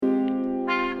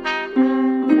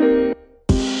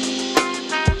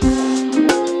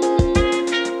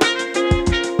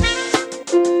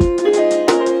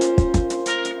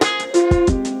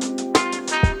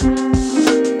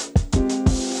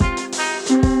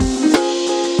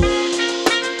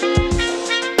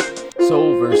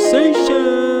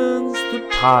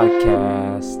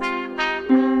podcast.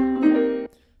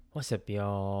 What's up,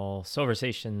 y'all?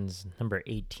 Silversations number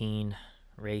 18,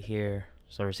 right here.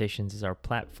 Silversations is our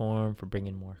platform for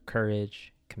bringing more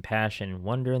courage, compassion, and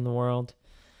wonder in the world.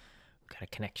 We've got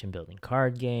a connection-building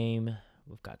card game.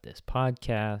 We've got this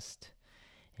podcast.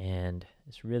 And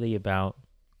it's really about,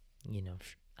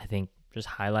 I think just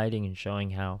highlighting and showing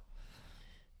how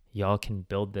y'all can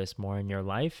build this more in your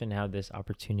life and have this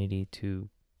opportunity to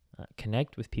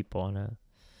connect with people on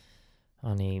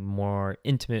a more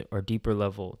intimate or deeper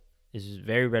level is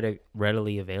very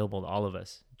readily available to all of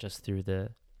us just through the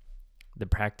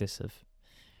practice of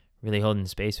really holding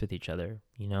space with each other,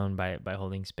 and by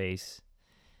holding space,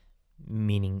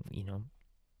 meaning,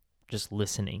 just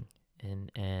listening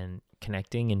and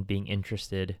connecting and being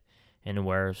interested in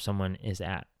where someone is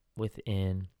at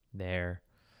within their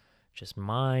just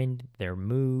mind, their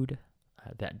mood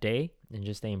that day, and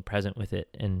just staying present with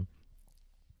it and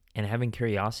having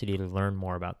curiosity to learn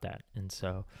more about that. And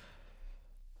so,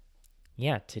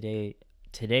 yeah,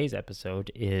 today's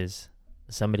episode is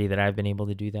somebody that I've been able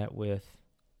to do that with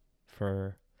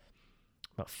for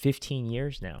about 15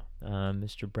 years now,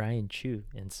 Mr. Brian Chu.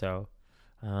 And so,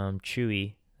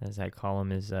 Chewy, as I call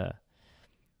him, is a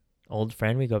old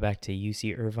friend. We go back to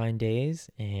UC Irvine days,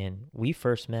 and we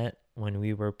first met when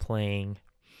we were playing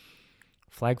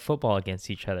flag football against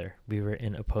each other. We were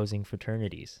in opposing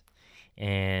fraternities,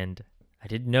 and I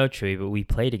didn't know Chewy, but we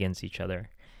played against each other,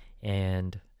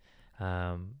 and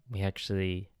we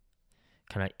actually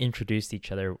kind of introduced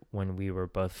each other when we were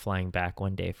both flying back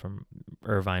one day from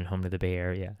Irvine home to the Bay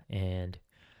Area, and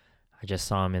I just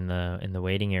saw him in the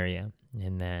waiting area,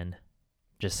 and then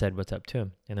just said what's up to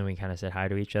him, and then we kind of said hi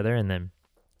to each other, and then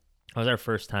it was our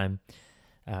first time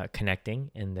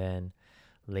connecting, and then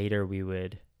later we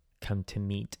would come to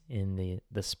meet in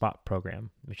the SPOT program,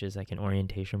 which is like an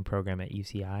orientation program at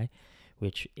UCI,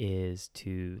 which is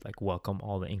to like welcome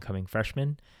all the incoming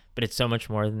freshmen. But it's so much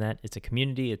more than that. It's a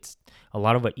community. It's a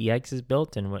lot of what EX has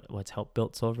built and what's helped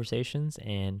build Silversations,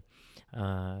 and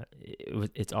it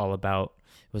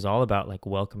was all about like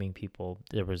welcoming people.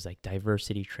 There was like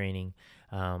diversity training,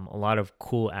 a lot of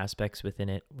cool aspects within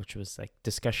it, which was like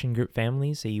discussion group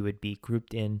families. So you would be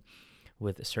grouped in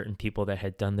with certain people that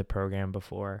had done the program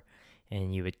before,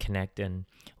 and you would connect and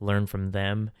learn from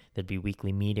them. There'd be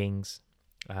weekly meetings,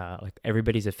 like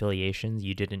everybody's affiliations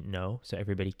you didn't know, so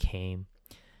everybody came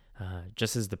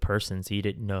just as the person, so you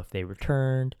didn't know if they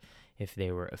returned, if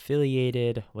they were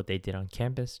affiliated, what they did on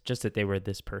campus, just that they were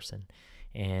this person.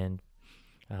 And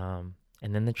then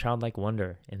the childlike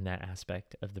wonder in that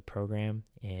aspect of the program.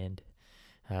 And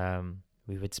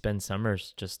we would spend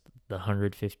summers, just the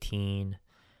 115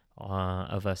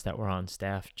 of us that were on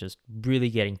staff, just really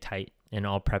getting tight and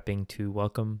all prepping to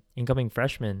welcome incoming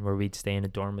freshmen, where we'd stay in a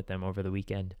dorm with them over the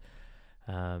weekend.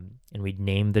 And we'd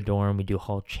name the dorm, we'd do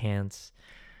hall chants,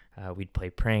 we'd play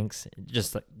pranks,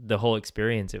 just like the whole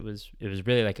experience. It was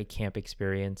really like a camp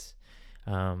experience,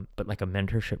 but like a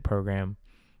mentorship program,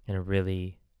 and it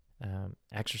really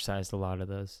exercised a lot of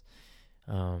those,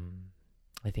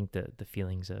 I think the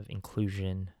feelings of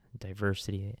inclusion,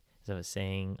 diversity, as I was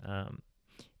saying,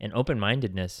 and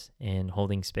open-mindedness, and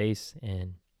holding space,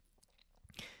 and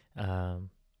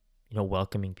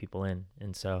welcoming people in.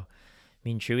 And so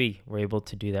me and Chewy were able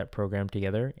to do that program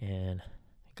together, and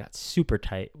got super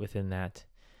tight within that.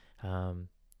 And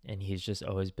he's just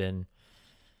always been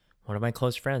one of my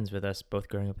close friends, with us both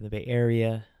growing up in the Bay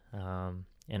Area,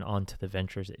 and on to the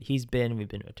ventures that he's been. We've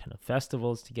been to a ton of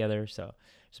festivals together. So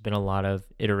there's been a lot of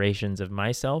iterations of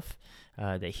myself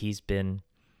that he's been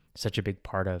such a big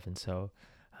part of. And so,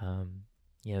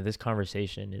 this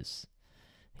conversation is,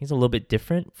 I think, it's a little bit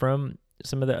different from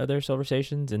some of the other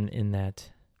Silversations in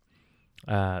that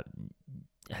I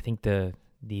think the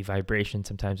vibration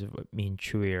sometimes of what me and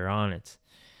Chewy are on,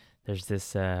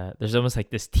 there's almost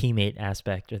like this teammate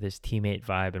aspect, or this teammate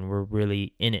vibe, and we're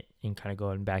really in it and kind of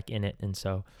going back in it. And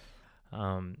so,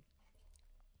 and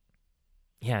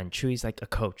Chewy's like a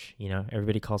coach,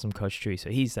 everybody calls him Coach Chewy. So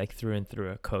he's like through and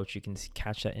through a coach. You can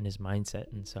catch that in his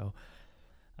mindset. And so,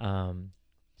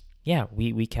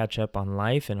 we catch up on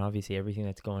life and obviously everything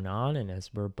that's going on. And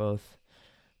as we're both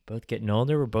getting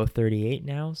older, we're both 38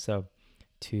 now. So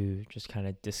to just kind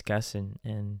of discuss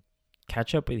and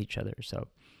catch up with each other. So,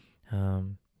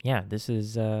 this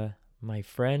is my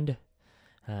friend,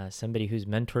 somebody who's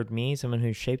mentored me, someone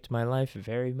who's shaped my life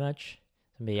very much,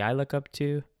 somebody I look up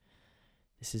to.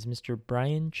 This is Mr.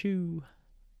 Brian Chu.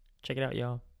 Check it out,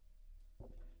 y'all.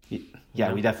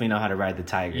 Yeah, we definitely know how to ride the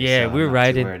tiger. Yeah, so we're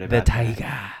riding the tiger.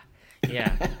 That.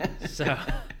 Yeah.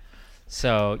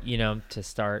 So to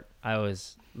start, I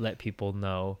always let people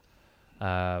know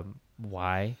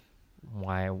why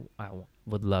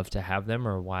would love to have them,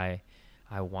 or why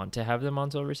I want to have them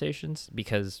on Silversations,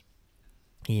 because,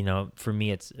 you know, for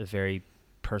me, it's a very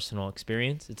personal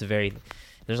experience.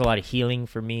 There's a lot of healing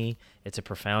for me. It's a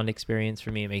profound experience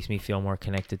for me. It makes me feel more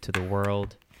connected to the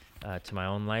world, to my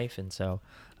own life. And so,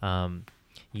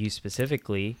 you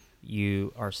specifically,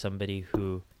 you are somebody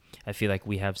who I feel like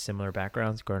we have similar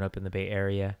backgrounds, growing up in the Bay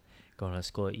Area, going to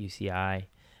school at UCI.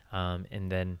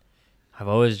 And then I've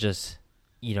always just,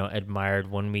 you know, admired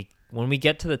when we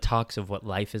get to the talks of what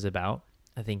life is about.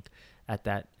 I think at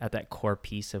that core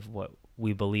piece of what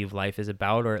we believe life is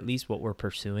about, or at least what we're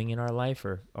pursuing in our life,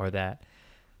 or that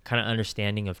kind of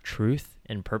understanding of truth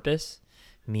and purpose.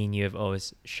 Me and you have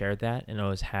always shared that and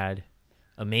always had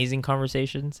amazing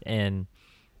conversations, and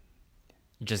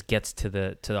it just gets to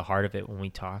the heart of it when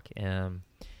we talk. In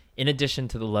addition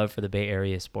to the love for the Bay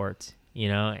Area sports, you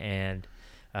know, and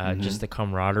just the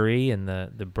camaraderie and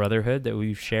the brotherhood that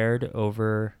we've shared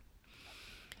over,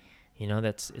 you know,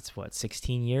 it's what,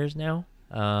 16 years now.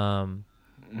 And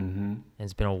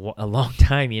it's been a long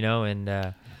time, you know,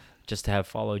 and just to have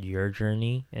followed your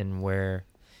journey and where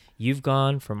you've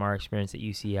gone from our experience at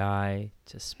UCI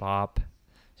to SPOP,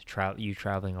 to you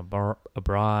traveling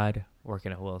abroad,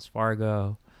 working at Wells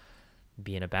Fargo,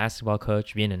 being a basketball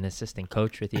coach, being an assistant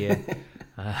coach with you,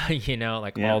 you know,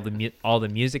 like all the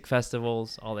music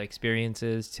festivals, all the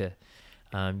experiences, to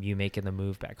you making the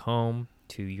move back home,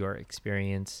 to your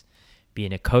experience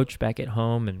being a coach back at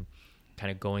home, and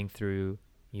kind of going through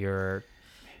your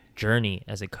journey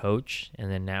as a coach, and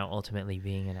then now ultimately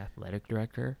being an athletic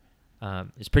director.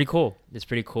 It's pretty cool. It's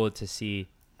pretty cool to see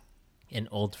an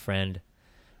old friend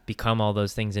become all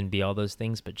those things and be all those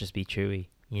things, but just be Chewy.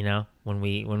 You know, when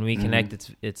we connect,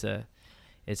 it's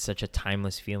such a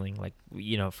timeless feeling. Like,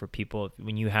 you know, for people,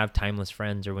 when you have timeless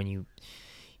friends, or when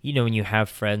you have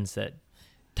friends that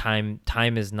time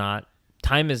is not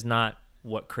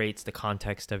what creates the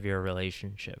context of your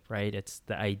relationship, right? It's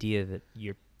the idea that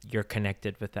you're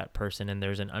connected with that person, and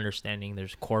there's an understanding,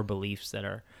 there's core beliefs that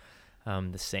are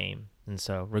the same. And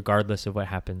so regardless of what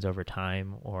happens over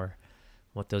time or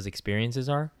what those experiences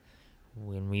are,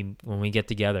 when we get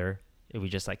together, we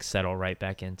just like settle right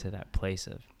back into that place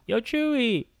of, yo,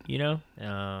 Chewy, you know?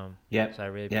 So I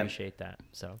really appreciate that.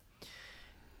 So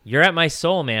you're at my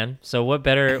soul, man. So what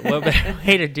better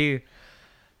way to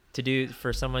do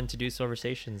for someone to do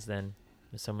Silversations than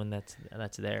someone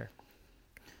that's there.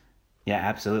 Yeah,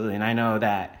 absolutely. And I know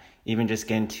that even just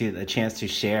getting to the chance to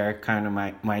share kind of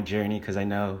my journey, because I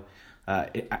know,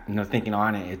 thinking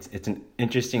on it, it's an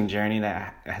interesting journey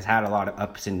that has had a lot of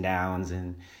ups and downs,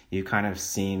 and you've kind of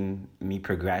seen me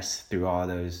progress through all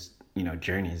those, you know,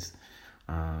 journeys.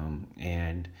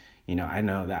 And, you know, I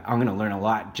know that I'm going to learn a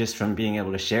lot just from being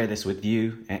able to share this with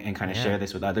you and kind of share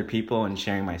this with other people and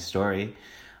sharing my story.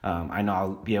 I know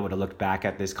I'll be able to look back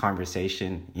at this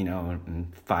conversation, you know, in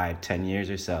 5-10 years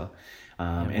or so,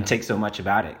 and take so much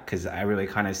about it, because I really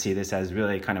kind of see this as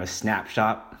really kind of a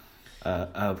snapshot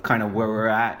of kind of where we're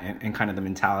at, and kind of the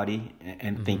mentality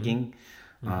and thinking.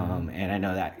 And I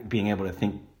know that being able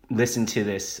to listen to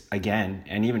this again,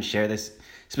 and even share this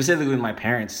specifically with my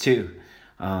parents too,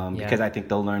 because I think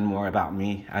they'll learn more about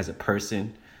me as a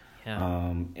person.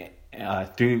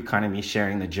 Through kind of me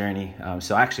sharing the journey.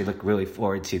 So I actually look really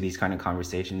forward to these kind of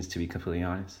conversations, to be completely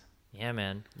honest. Yeah,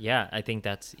 man. Yeah, I think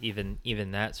that's even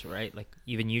that's right. Like,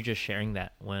 even you just sharing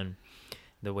that, when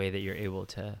the way that you're able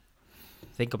to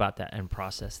think about that and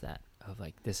process that, of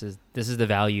like, this is the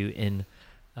value in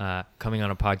coming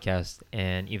on a podcast,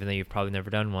 and even though you've probably never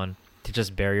done one, to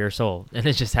just bare your soul and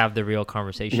to just have the real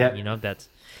conversation. You know,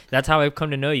 that's how I've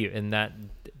come to know you, and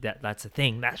that's the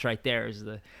thing. That's right there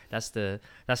that's the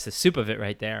soup of it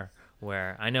right there,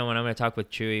 where I know when I'm going to talk with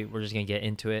Chewy, we're just going to get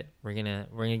into it. We're going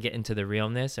to get into the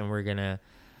realness, and we're going to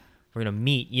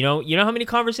meet. You know how many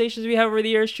conversations we have over the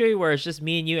years, Chewy, where it's just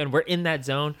me and you, and we're in that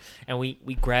zone, and we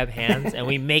grab hands and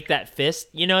we make that fist.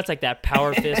 You know, it's like that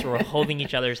power fist where we're holding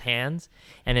each other's hands,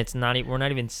 and we're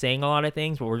not even saying a lot of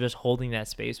things, but we're just holding that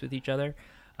space with each other.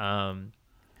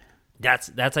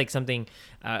 That's like something,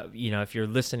 you know, if you're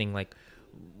listening, like,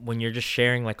 when you're just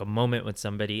sharing like a moment with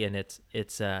somebody, and it's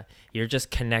you're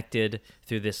just connected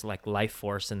through this like life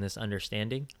force and this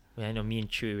understanding. I know me and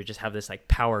Chewy would just have this like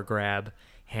power grab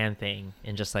hand thing,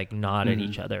 and just like nod at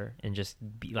each other and just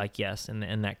be like, yes,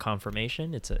 and that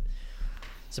confirmation. It's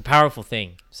a powerful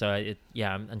thing. So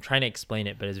I'm trying to explain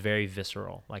it, but it's very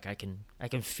visceral. Like, I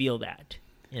can feel that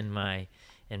in my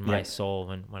soul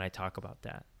when I talk about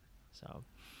that. So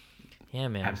yeah,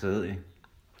 man. Absolutely.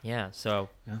 Yeah. So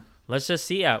let's just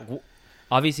see.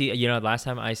 Obviously, you know, last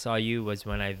time I saw you was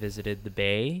when I visited the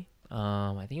Bay.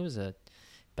 I think it was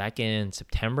back in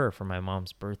September for my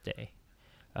mom's birthday.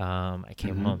 I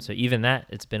came Mm-hmm. home. So even that,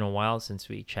 it's been a while since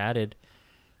we chatted.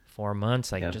 4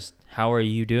 months. Like, Yep. just how are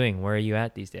you doing? Where are you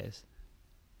at these days?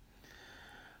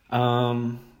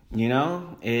 You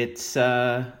know,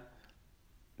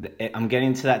 I'm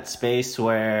getting to that space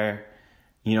where,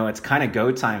 you know, it's kind of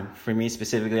go time for me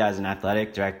specifically as an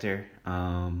athletic director.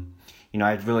 You know,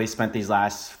 I've really spent these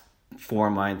last 4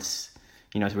 months,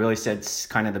 you know, really since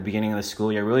kind of the beginning of the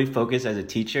school year, really focused as a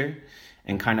teacher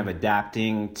and kind of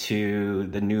adapting to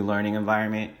the new learning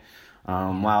environment,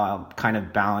 while I'm kind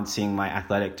of balancing my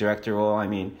athletic director role. I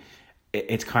mean,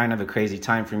 it's kind of a crazy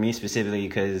time for me specifically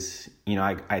because, you know,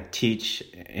 I teach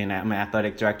and I'm an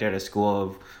athletic director at a school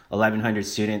of 1,100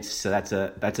 students. So that's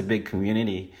a big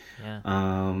community.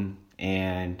 Yeah.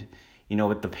 And, you know,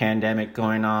 with the pandemic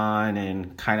going on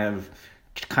and kind of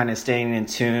staying in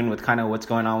tune with kind of what's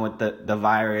going on with the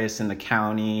virus in the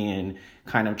county and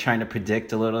kind of trying to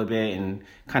predict a little bit and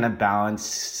kind of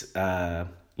balance,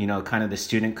 you know, kind of the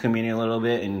student community a little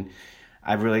bit. And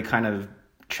I've really kind of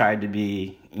tried to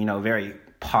be, you know, very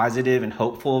positive and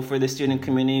hopeful for the student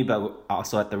community, but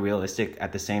also at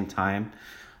the same time.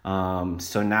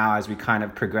 So now as we kind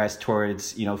of progress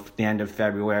towards, you know, the end of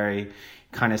February,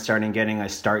 kind of starting getting a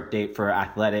start date for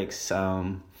athletics,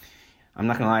 I'm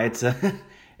not gonna lie, it's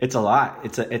a lot.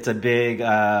 It's a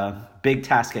big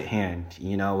task at hand,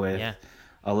 you know, with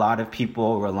a lot of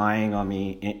people relying on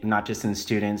me, not just in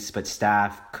students, but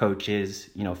staff, coaches,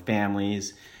 you know,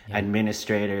 families,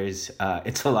 administrators.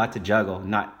 It's a lot to juggle.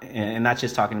 And that's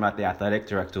just talking about the athletic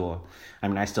director role. I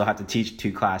mean, I still have to teach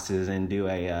 2 classes and do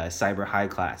a cyber high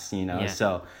class, you know. Yeah.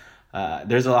 So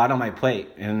there's a lot on my plate,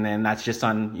 and then that's just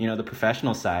on, you know, the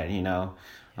professional side, you know.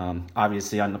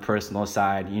 Obviously on the personal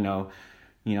side, you know,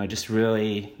 just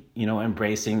really, you know,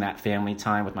 embracing that family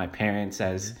time with my parents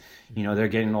as, you know, they're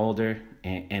getting older,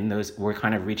 and we're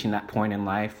kind of reaching that point in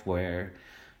life where,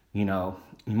 you know,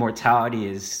 mortality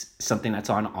is something that's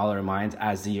on all our minds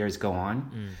as the years go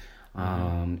on.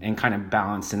 And kind of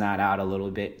balancing that out a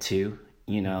little bit too,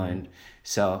 you know. And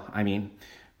so, I mean,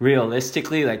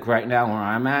 realistically, like right now where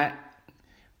I'm at,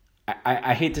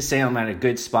 I hate to say I'm at a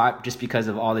good spot just because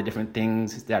of all the different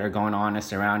things that are going on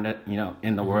us around it, you know,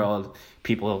 in the world.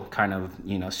 People kind of,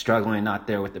 you know, struggling out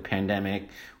there with the pandemic,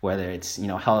 whether it's, you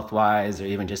know, health wise or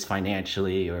even just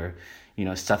financially or, you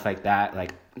know, stuff like that.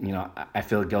 Like, you know, I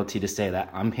feel guilty to say that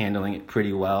I'm handling it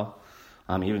pretty well.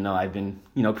 Even though I've been,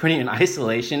 you know, pretty in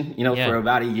isolation, you know, for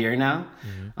about a year now.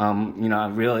 You know,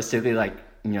 realistically, like,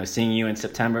 you know, seeing you in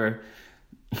September,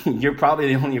 you're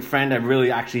probably the only friend I've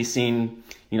really actually seen,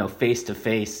 you know, face to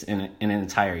face in an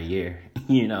entire year,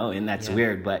 you know, and that's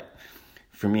weird. But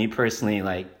for me personally,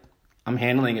 like, I'm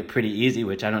handling it pretty easy,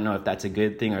 which I don't know if that's a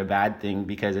good thing or a bad thing,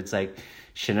 because it's like,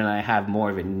 shouldn't I have more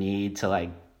of a need to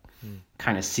like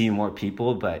kind of see more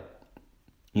people? But,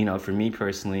 you know, for me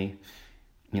personally,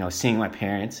 you know, seeing my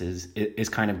parents is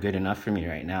kind of good enough for me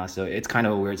right now. So it's kind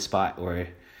of a weird spot where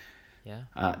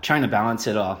trying to balance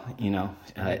it all, you know,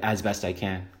 as best I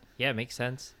can. Yeah, it makes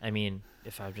sense. I mean,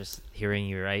 if I'm just hearing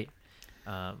you right,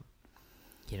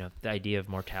 you know, the idea of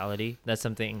mortality, that's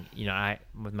something, you know,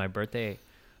 with my birthday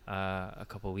a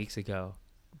couple of weeks ago,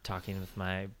 talking with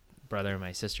my brother and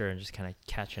my sister and just kind of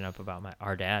catching up about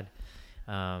our dad.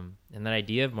 And that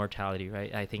idea of mortality,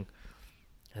 right? I think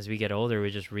as we get older,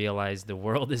 we just realize the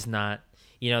world is not,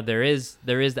 you know, there is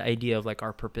the idea of like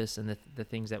our purpose and the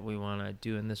things that we want to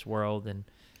do in this world,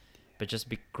 but just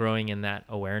growing in that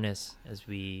awareness as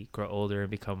we grow older and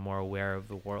become more aware of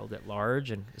the world at large,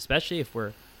 and especially if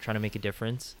we're trying to make a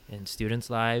difference in students'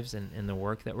 lives and in the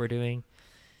work that we're doing,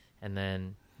 and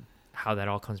then how that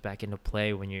all comes back into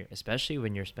play especially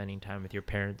when you're spending time with your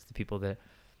parents, the people that,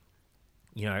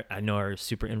 you know, I know are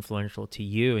super influential to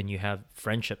you, and you have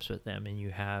friendships with them and you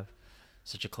have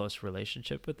such a close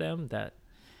relationship with them that,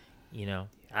 you know,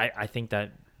 I think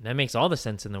that makes all the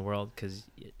sense in the world, because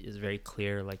it's very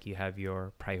clear, like, you have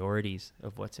your priorities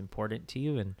of what's important to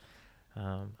you. And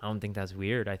I don't think that's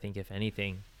weird. I think if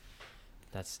anything,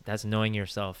 that's knowing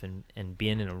yourself and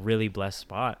being in a really blessed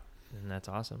spot, and that's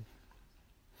awesome.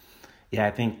 Yeah,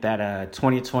 I think that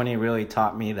 2020 really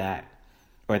taught me that,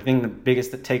 or I think the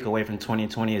biggest takeaway from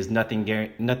 2020 is nothing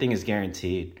is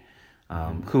guaranteed.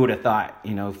 Who would have thought,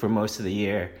 you know, for most of the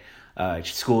year,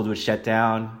 schools would shut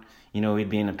down, you know, we'd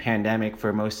be in a pandemic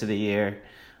for most of the year.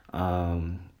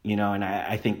 You know, and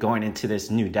I think going into this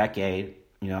new decade,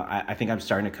 you know, I think I'm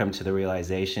starting to come to the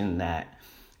realization that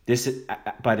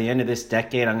by the end of this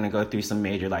decade, I'm going to go through some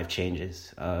major life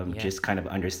changes. Just kind of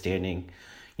understanding,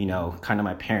 you know, kind of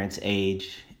my parents'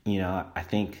 age. You know, I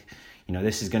think, you know,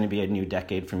 this is going to be a new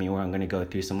decade for me where I'm going to go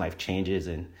through some life changes.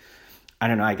 And I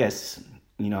don't know, I guess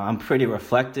I'm pretty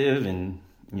reflective and,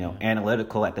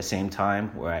 analytical at the same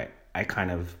time, where I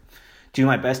kind of do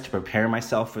my best to prepare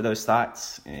myself for those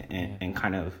thoughts and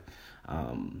kind of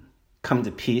come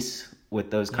to peace with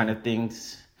those kind of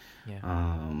things.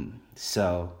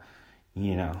 So,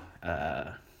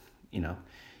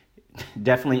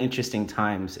 definitely interesting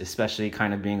times, especially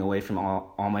kind of being away from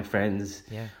all my friends,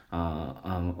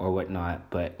 or whatnot.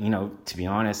 But, to be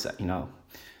honest,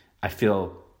 I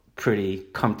feel pretty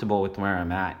comfortable with where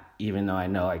I'm at, even though I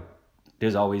know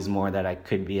there's always more that I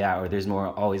could be at, or there's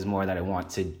always more that I want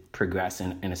to progress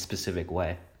in a specific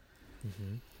way.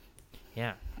 Mm-hmm.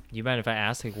 Yeah. You mind if I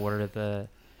ask, like, what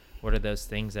are those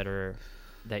things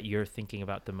that you're thinking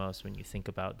about the most when you think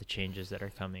about the changes that are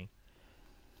coming?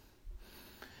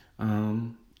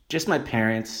 Just my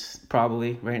parents,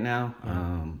 probably right now.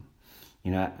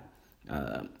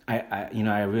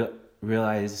 I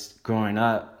realized growing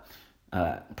up,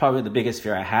 probably the biggest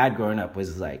fear I had growing up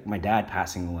was like my dad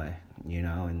passing away,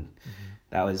 and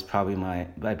that was probably my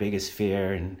biggest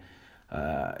fear. And,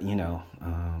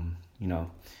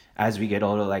 as we get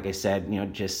older, like I said,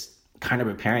 just kind of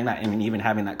preparing that. I mean, even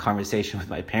having that conversation with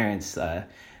my parents,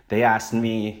 they asked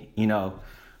me,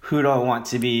 who do I want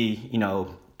to be,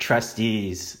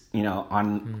 trustees,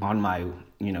 on my,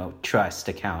 trust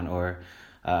account, or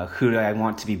who do I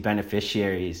want to be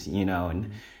beneficiaries,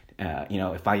 and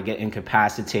if I get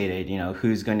incapacitated,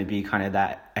 who's going to be kind of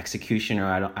that executioner?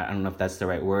 I don't know if that's the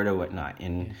right word or whatnot.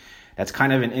 And that's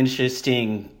kind of an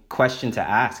interesting question to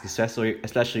ask,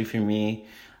 especially for me,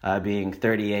 being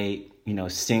 38,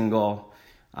 single.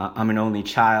 I'm an only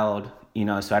child,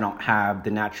 so I don't have the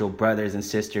natural brothers and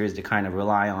sisters to kind of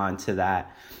rely on to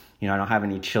that. I don't have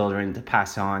any children to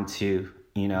pass on to,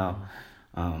 who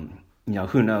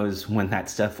knows when that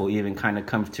stuff will even kind of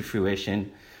come to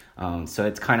fruition. So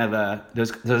it's kind of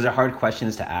those are hard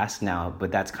questions to ask now,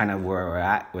 but that's kind of where we're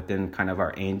at within kind of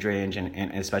our age range and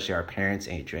especially our parents'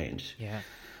 age range. Yeah,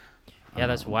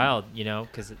 that's wild,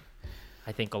 because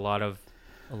I think a lot of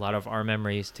our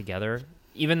memories together,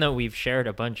 even though we've shared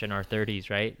a bunch in our 30s,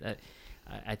 right?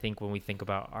 I think when we think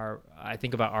about our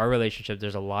relationship,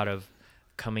 there's a lot of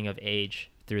coming of age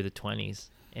through the 20s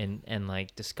and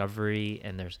like discovery,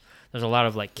 and there's a lot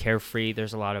of like carefree,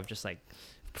 there's a lot of just like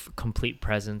complete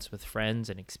presence with friends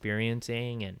and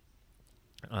experiencing,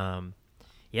 and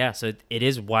so it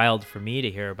is wild for me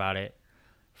to hear about it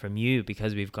from you,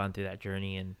 because we've gone through that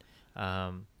journey, and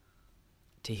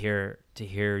to hear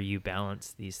you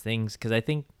balance these things, because I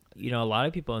think a lot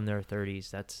of people in their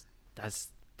 30s,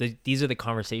 these are the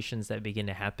conversations that begin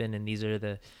to happen, and these are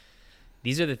the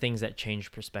things that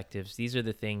change perspectives. These are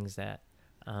the things that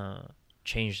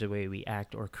change the way we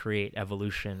act, or create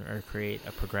evolution, or create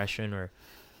a progression, or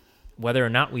whether or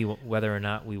not we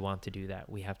want to do that.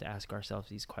 We have to ask ourselves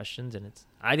these questions, and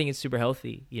I think it's super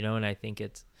healthy, and I think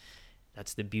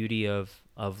that's the beauty of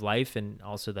life, and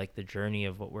also like the journey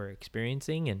of what we're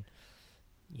experiencing. And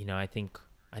I think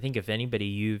if anybody,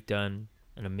 you've done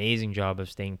an amazing job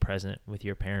of staying present with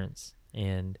your parents,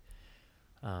 and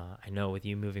I know with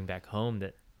you moving back home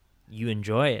that you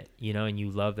enjoy it, and you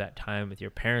love that time with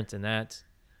your parents, and that's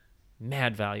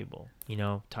mad valuable,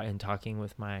 and talking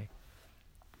with my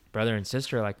brother and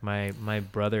sister, like my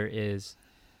brother is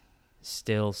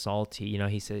still salty,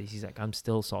 he says, he's like, I'm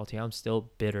still salty, I'm still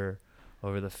bitter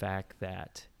over the fact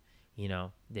that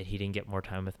that he didn't get more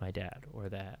time with my dad, or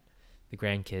that the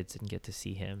grandkids didn't get to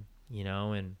see him,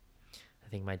 and I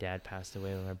think my dad passed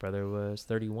away when my brother was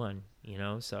 31,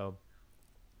 so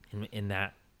in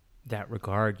that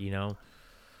regard,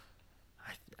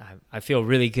 I feel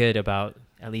really good about,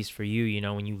 at least for you,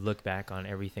 when you look back on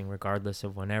everything, regardless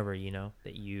of whenever,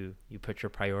 that you put your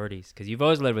priorities, because you've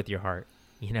always led with your heart.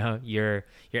 You're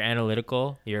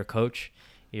analytical, you're a coach,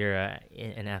 you're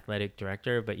an athletic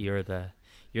director, but you're the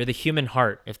human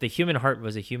heart. If the human heart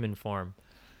was a human form,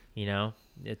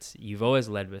 you've always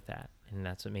led with that, and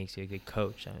that's what makes you a good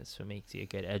coach, and that's what makes you a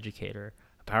good educator,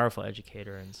 a powerful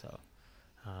educator. And so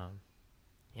I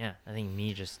think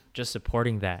me just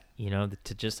supporting that,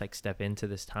 to just like step into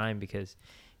this time, because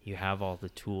you have all the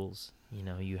tools,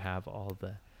 you have all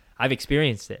I've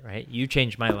experienced it, right? You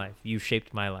changed my life, you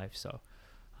shaped my life. So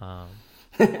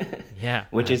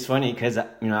which is funny, because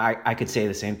I could say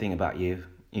the same thing about you.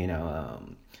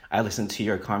 I listened to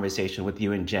your conversation with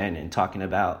you and Jen, and talking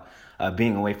about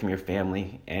being away from your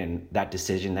family and that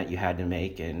decision that you had to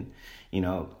make. And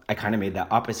I kind of made that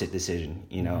opposite decision,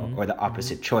 or the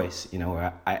opposite choice,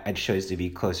 where I chose to be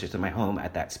closer to my home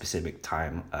at that specific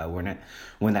time,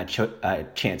 when that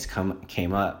chance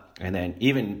came up. And then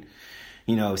even,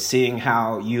 seeing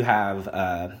how you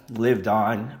have lived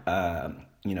on,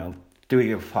 through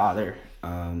your father,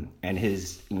 and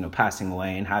his, passing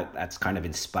away, and how that's kind of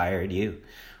inspired you.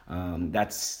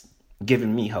 That's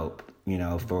given me hope,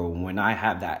 for when I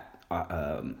have that,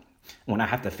 when I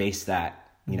have to face that,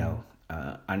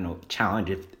 I don't know, challenge,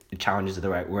 if challenge is the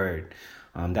right word,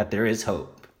 that there is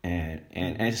hope. And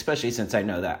especially since I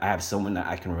know that I have someone that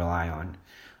I can rely on,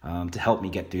 to help me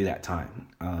get through that time.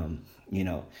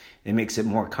 It makes it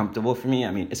more comfortable for me.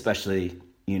 I mean, especially,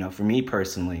 for me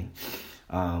personally,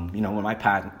 when my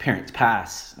parents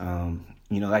pass,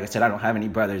 like I said, I don't have any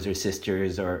brothers or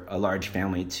sisters or a large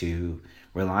family to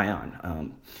rely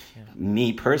on.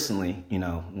 Me personally,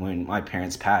 when my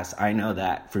parents pass, I know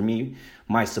that for me,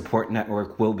 my support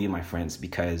network will be my friends,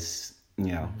 because,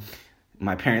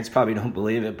 my parents probably don't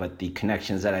believe it, but the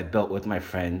connections that I built with my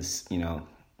friends,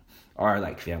 are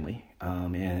like family.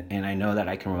 And I know that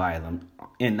I can rely on them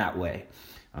in that way.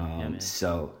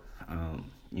 So,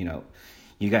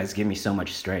 you guys give me so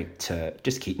much strength to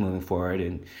just keep moving forward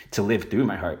and to live through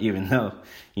my heart, even though,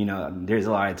 there's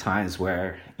a lot of times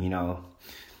where,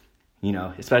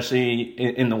 especially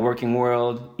in the working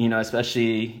world,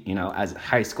 especially, as a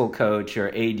high school coach or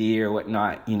AD or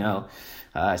whatnot,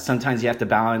 sometimes you have to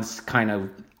balance kind of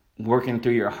working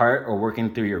through your heart or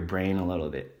working through your brain a little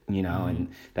bit, and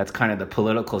that's kind of the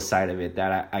political side of it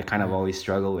that I kind of always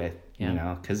struggle with,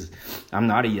 because I'm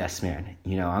not a yes man.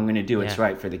 I'm going to do what's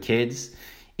right for the kids,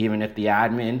 even if the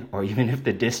admin or even if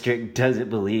the district doesn't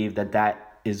believe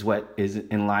that is what is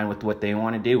in line with what they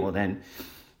want to do. Well, then,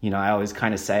 I always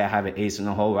kind of say I have an ace in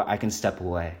the hole where I can step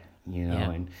away,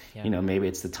 and, maybe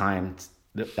it's the time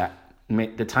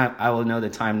the time I will know the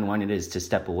time when it is to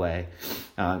step away,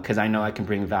 because I know I can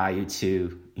bring value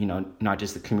to, not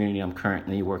just the community I'm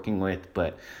currently working with,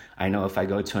 but I know if I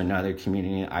go to another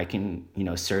community, I can,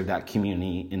 serve that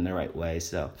community in the right way.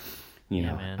 So,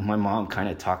 my mom kind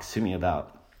of talks to me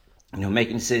about,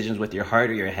 making decisions with your heart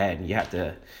or your head. You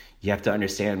have to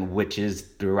understand which is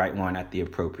the right one at the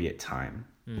appropriate time.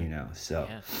 So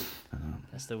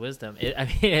that's the wisdom.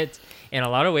 It's in a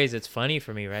lot of ways it's funny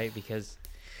for me, right? Because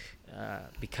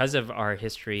of our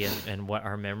history and what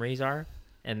our memories are,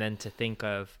 and then to think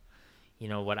of,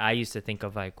 what I used to think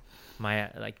of like my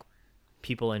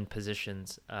people in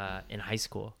positions in high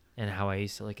school, and how I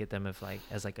used to look at them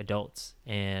as adults,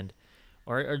 and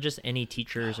or just any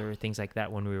teachers or things like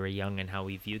that when we were young, and how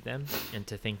we viewed them, and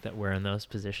to think that we're in those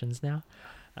positions now,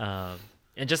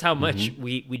 and just how much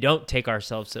we don't take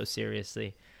ourselves so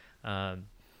seriously.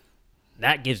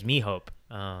 That gives me hope.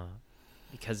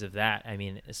 Because of that, I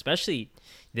mean, especially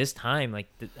this time,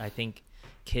 I think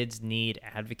kids need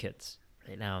advocates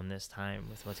right now in this time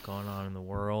with what's going on in the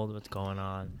world, what's going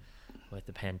on with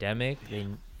the pandemic.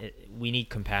 We need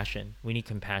compassion. We need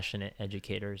compassionate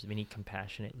educators. We need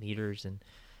compassionate leaders, and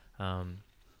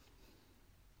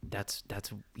that's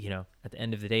at the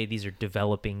end of the day, these are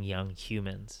developing young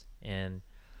humans, and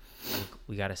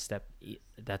we got to step.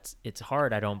 It's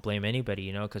hard. I don't blame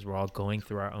anybody, because we're all going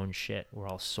through our own shit. We're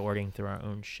all sorting through our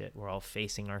own shit. We're all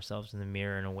facing ourselves in the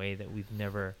mirror in a way that we've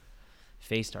never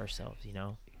faced ourselves,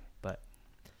 But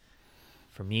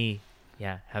for me,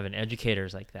 having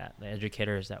educators like that, the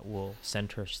educators that will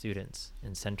center students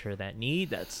and center that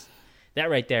need, that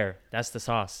right there. That's the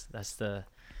sauce. That's the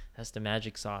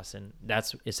magic sauce, and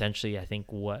that's essentially, I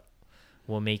think, what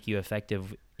will make you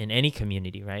effective in any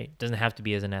community, right? It doesn't have to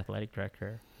be as an athletic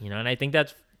director, and I think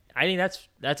that's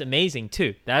amazing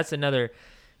too. That's another,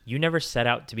 you never set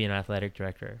out to be an athletic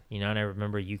director, and I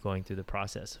remember you going through the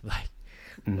process of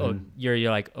oh,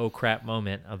 you're like, oh crap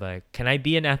moment of can I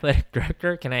be an athletic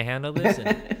director? Can I handle this?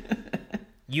 And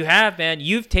you have, man,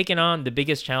 you've taken on the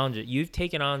biggest challenges. You've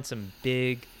taken on some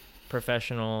big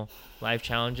professional life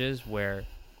challenges where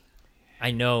I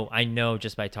know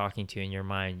just by talking to you in your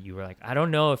mind, you were like, I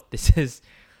don't know if this is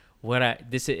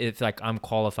if I'm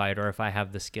qualified or if I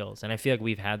have the skills. And I feel like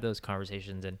we've had those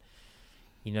conversations, and,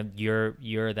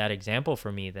 you're that example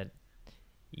for me that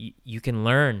you can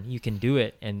learn, you can do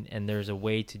it. And there's a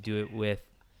way to do it with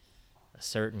a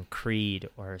certain creed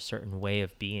or a certain way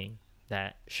of being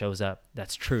that shows up.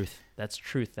 That's truth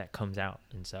that comes out.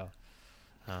 And so,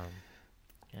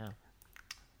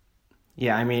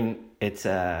 Yeah, I mean,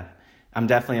 I'm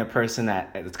definitely a person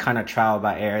that it's kind of trial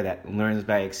by error, that learns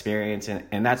by experience.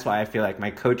 And that's why I feel like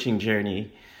my coaching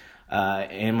journey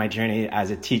and my journey as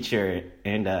a teacher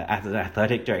and as an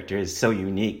athletic director is so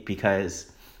unique, because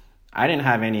I didn't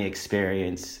have any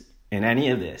experience in any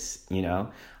of this.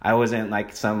 I wasn't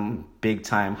like some big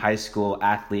time high school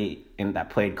athlete that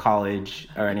played college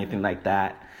or anything like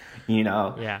that.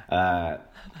 Yeah.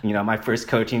 My first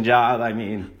coaching job, I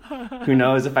mean, who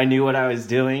knows if I knew what I was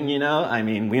doing, I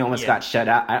mean, we almost got shut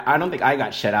out. I don't think I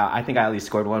got shut out. I think I at least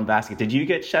scored one basket. Did you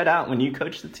get shut out when you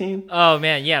coached the team? Oh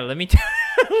man, yeah. Let me tell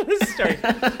Let's start.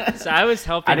 So I was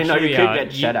helping. I didn't know Chewy you could out.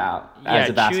 get shut out as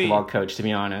a basketball coach, to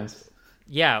be honest.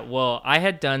 Yeah, well, I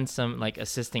had done some like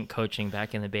assistant coaching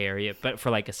back in the Bay Area, but for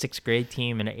like a 6th grade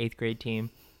team and an 8th grade team.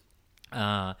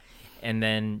 And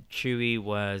then Chewy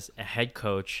was a head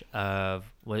coach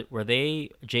of, were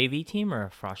they a JV team or a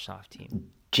Froshsoft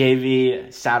team?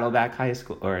 JV Saddleback High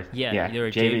School, or they were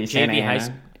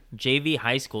JV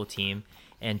high school team,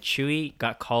 and Chewy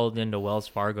got called into Wells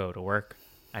Fargo to work.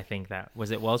 I think that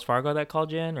was it. Wells Fargo that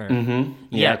called you in, or Chewy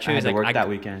I had to work that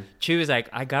weekend. Chewy was like,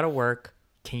 I gotta work.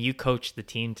 Can you coach the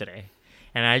team today?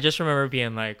 And I just remember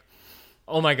being like,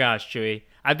 oh my gosh, Chewy,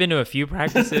 I've been to a few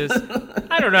practices.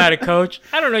 I don't know how to coach.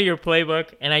 I don't know your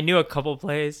playbook. And I knew a couple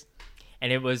plays.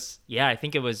 And it was, I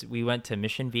think it was, we went to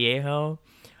Mission Viejo.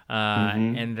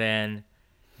 And then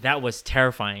that was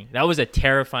terrifying. That was a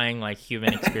terrifying, like,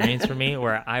 human experience for me,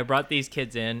 where I brought these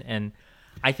kids in. And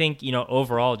I think,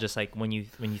 overall, just like when you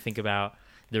think about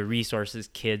the resources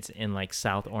kids in like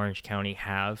South Orange County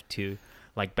have to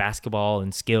like basketball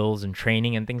and skills and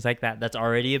training and things like that, that's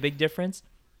already a big difference.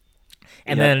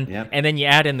 And then you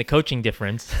add in the coaching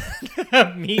difference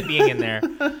of me being in there.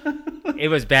 It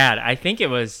was bad. I think it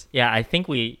was, I think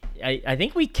we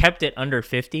kept it under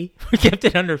 50. We kept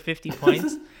it under 50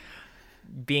 points,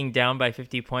 being down by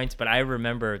 50 points. But I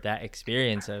remember that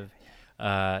experience of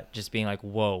just being like,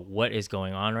 whoa, what is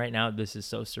going on right now? This is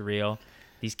so surreal.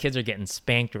 These kids are getting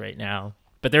spanked right now,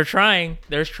 but they're trying.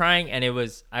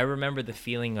 And I remember the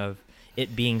feeling of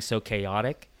it being so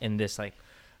chaotic in this, like,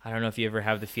 I don't know if you ever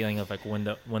have the feeling of like when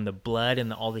the blood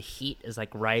and all the heat is like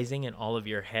rising in all of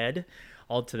your head,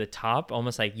 all to the top,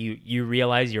 almost like you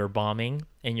realize you're bombing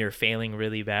and you're failing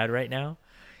really bad right now,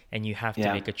 and you have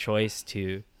to make a choice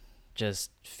to just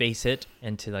face it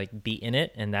and to like be in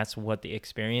it, and that's what the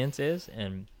experience is.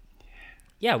 And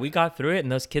we got through it,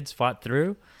 and those kids fought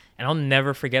through, and I'll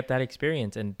never forget that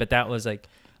experience. But that was like,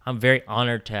 I'm very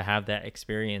honored to have that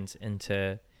experience and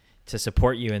to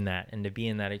support you in that and to be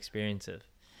in that experience of,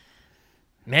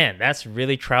 man, that's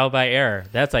really trial by error.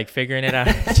 That's like figuring it out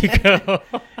as you go.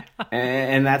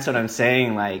 And that's what I'm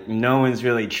saying. Like, no one's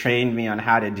really trained me on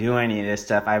how to do any of this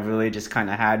stuff. I've really just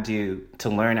kind of had to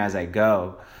learn as I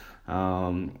go.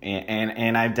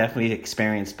 And I've definitely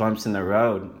experienced bumps in the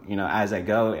road, as I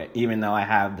go, even though I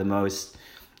have the most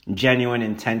genuine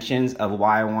intentions of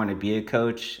why I want to be a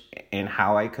coach and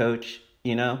how I coach,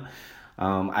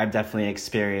 I've definitely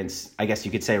experienced, I guess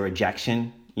you could say,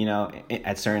 rejection,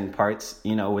 at certain parts,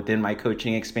 within my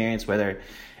coaching experience, whether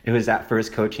it was that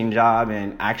first coaching job.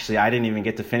 And actually, I didn't even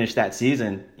get to finish that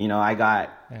season. I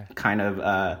got kind of,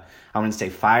 I wouldn't say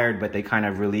fired, but they kind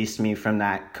of released me from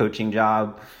that coaching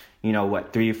job, 3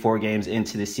 or 4 games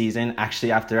into the season.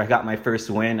 Actually, after I got my first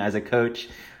win as a coach,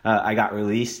 I got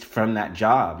released from that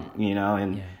job,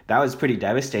 and that was pretty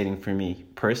devastating for me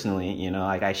personally.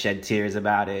 Like, I shed tears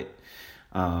about it.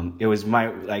 It was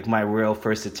my real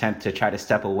first attempt to try to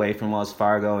step away from Wells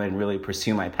Fargo and really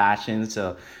pursue my passion.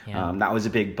 So that was a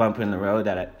big bump in the road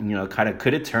that, kind of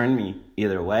could have turned me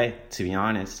either way, to be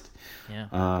honest.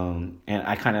 And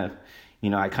I kind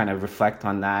of reflect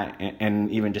on that and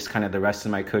even just kind of the rest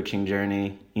of my coaching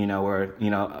journey, where,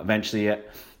 eventually,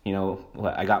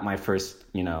 I got my first,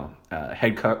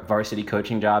 varsity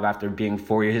coaching job after being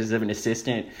 4 years of an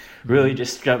assistant, really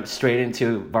just jumped straight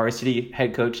into varsity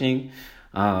head coaching.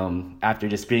 After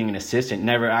just being an assistant,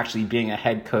 never actually being a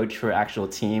head coach for an actual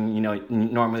team.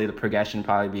 Normally the progression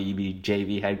probably you be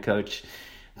JV head coach,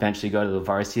 eventually go to the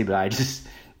varsity, but I just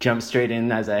jumped straight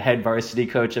in as a head varsity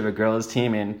coach of a girls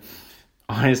team, and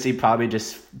honestly probably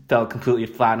just fell completely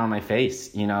flat on my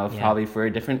face, probably for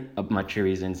a different bunch of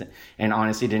reasons, and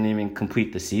honestly didn't even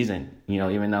complete the season,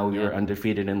 even though we were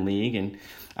undefeated in league, and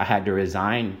I had to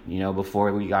resign,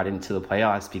 before we got into the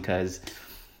playoffs because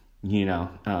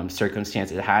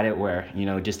circumstances had it where,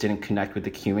 just didn't connect with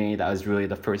the community. That was really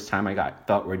the first time I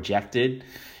felt rejected,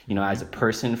 as a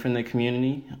person from the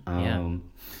community. And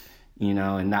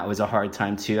that was a hard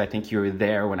time too. I think you were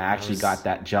there when I actually got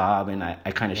that job, and I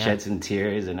kind of shed some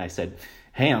tears, and I said,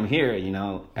 hey, I'm here,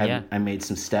 I made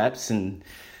some steps, and,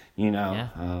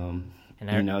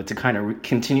 to kind of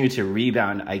continue to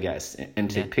rebound, I guess, and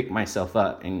to pick myself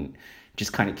up and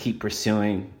just kind of keep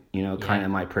pursuing, kind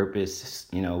of my purpose,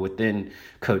 within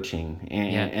coaching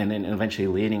and then eventually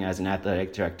leading as an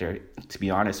athletic director. To be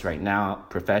honest, right now,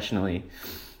 professionally,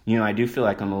 I do feel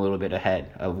like I'm a little bit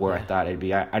ahead of where I Yeah. thought I'd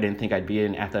be. I didn't think I'd be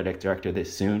an athletic director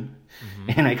this soon.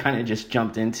 Mm-hmm. And I kind of just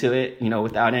jumped into it,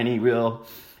 without any real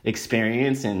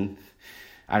experience. And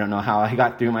I don't know how I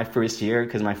got through my first year,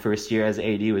 because my first year as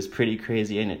AD was pretty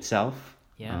crazy in itself.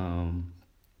 Yeah.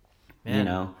 You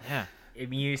know, Yeah. I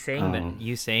mean,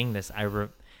 you saying this,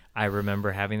 I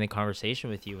remember having the conversation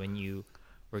with you when you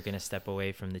were going to step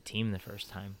away from the team the first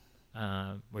time,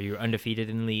 where you were undefeated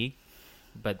in league,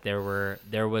 but there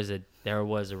was a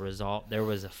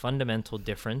fundamental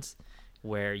difference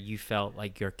where you felt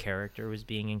like your character was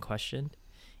being in question,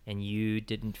 and you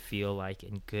didn't feel like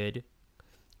in good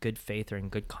faith or in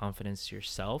good confidence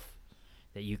yourself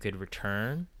that you could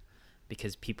return,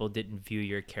 because people didn't view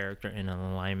your character in an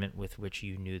alignment with which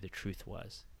you knew the truth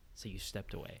was. So you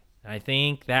stepped away. And I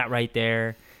think that right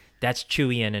there, that's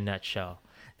Chewy in a nutshell.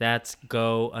 That's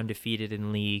go undefeated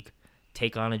in league,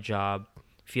 take on a job,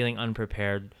 feeling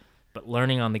unprepared, but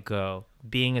learning on the go,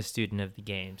 being a student of the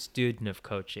game, student of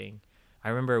coaching. I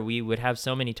remember we would have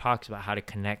so many talks about how to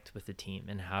connect with the team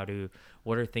and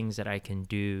what are things that I can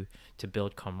do to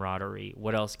build camaraderie?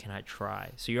 What else can I try?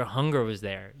 So your hunger was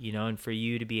there, and for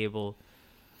you to be able,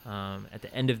 at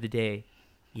the end of the day,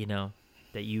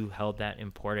 that you held that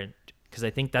important, because I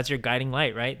think that's your guiding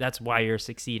light, right? That's why you're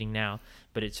succeeding now.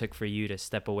 But it took for you to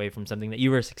step away from something that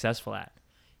you were successful at,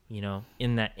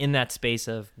 in that space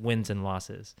of wins and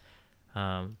losses.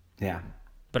 yeah.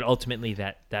 But ultimately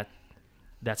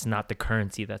that's not the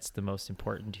currency that's the most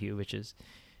important to you, which is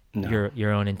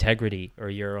your own integrity or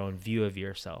your own view of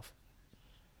yourself.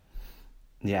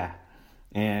 Yeah.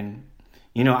 And,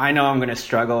 I know I'm going to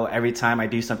struggle every time I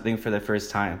do something for the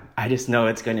first time. I just know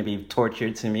it's going to be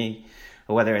torture to me,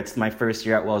 whether it's my first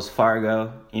year at Wells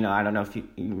Fargo. I don't know if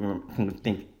you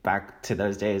think back to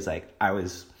those days. Like, I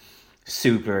was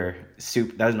super,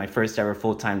 that was my first ever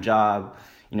full-time job,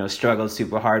 struggled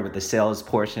super hard with the sales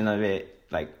portion of it.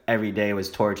 Like, every day was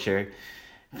torture,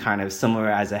 kind of similar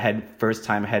as a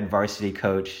first-time head varsity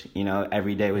coach.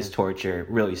 Every day was torture,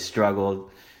 really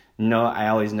struggled. I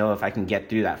always know if I can get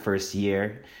through that first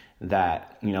year,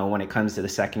 that, when it comes to the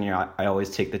second year, I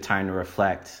always take the time to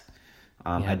reflect,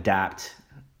 adapt,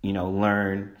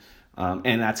 learn.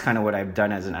 And that's kind of what I've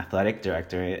done as an athletic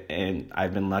director. And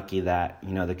I've been lucky that,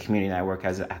 the community that I work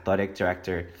as an athletic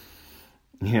director,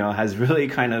 has really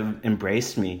kind of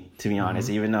embraced me, to be honest,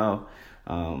 even though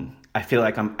I feel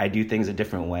like I do things a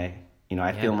different way.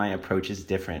 I feel my approach is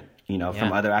different,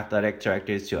 from other athletic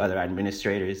directors to other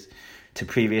administrators to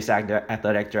previous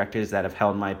athletic directors that have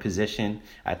held my position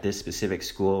at this specific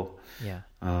school. Yeah.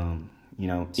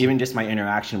 Even just my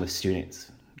interaction with students.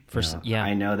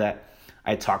 I know that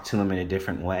I talk to them in a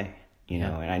different way, and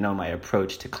I know my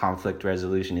approach to conflict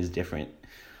resolution is different.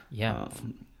 Yeah.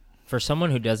 For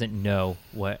someone who doesn't know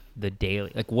what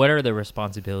what are the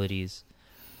responsibilities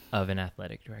of an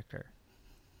athletic director?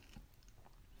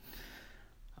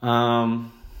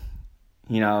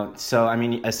 So, I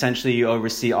mean, essentially you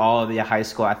oversee all of the high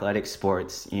school athletic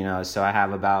sports, so I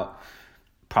have about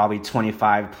probably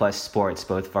 25 plus sports,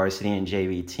 both varsity and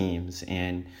JV teams.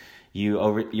 And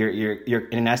you're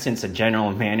in essence a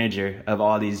general manager of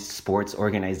all these sports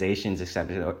organizations,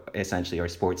 essentially, or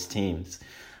sports teams.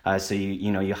 So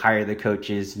you hire the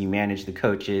coaches, you manage the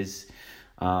coaches.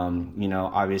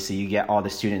 Obviously you get all the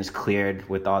students cleared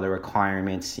with all the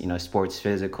requirements, sports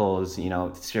physicals,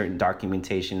 certain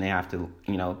documentation they have to,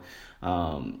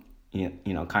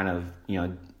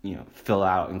 fill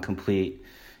out and complete.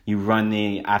 You run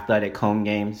the athletic home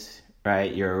games,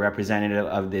 right? You're a representative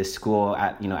of this school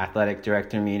at, athletic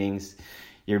director meetings.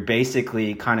 You're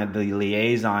basically kind of the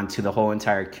liaison to the whole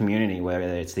entire community, whether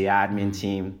it's the admin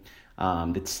team,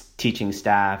 the teaching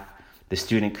staff, the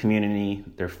student community,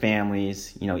 their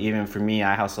families. Even for me,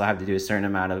 I also have to do a certain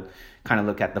amount of kind of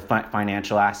look at the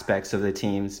financial aspects of the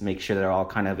teams, make sure they're all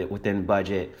kind of within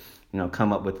budget,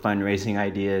 come up with fundraising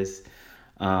ideas,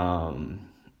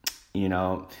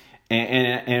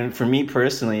 and for me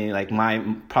personally, like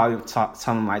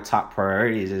some of my top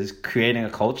priorities is creating a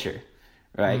culture,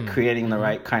 right? Creating the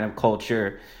right kind of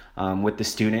culture with the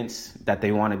students that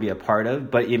they want to be a part of,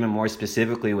 but even more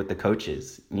specifically with the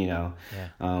coaches.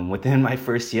 Within my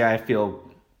first year, I feel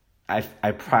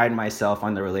I pride myself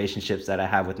on the relationships that I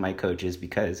have with my coaches,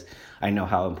 because I know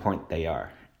how important they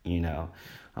are.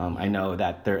 I know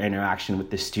that their interaction with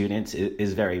the students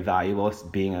is very valuable,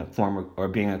 being a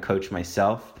coach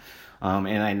myself.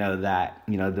 And I know that,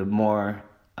 the more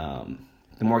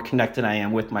connected I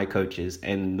am with my coaches,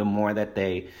 and the more that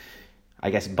they, I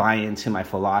guess, buy into my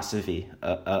philosophy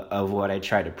of what I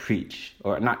try to preach,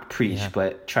 or not preach,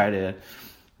 but try to,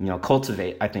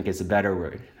 cultivate, I think is a better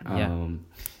word.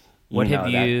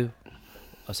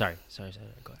 Oh, sorry. Go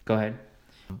ahead. Go ahead.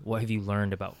 What have you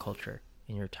learned about culture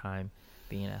in your time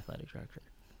being an athletic director?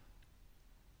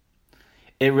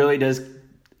 It really does.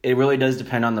 It really does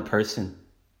depend on the person.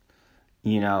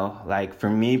 Like for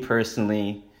me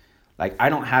personally, like I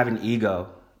don't have an ego.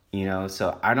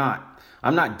 So I'm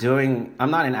not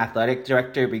an athletic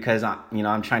director because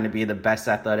I'm trying to be the best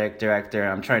athletic director.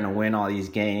 I'm trying to win all these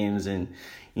games, and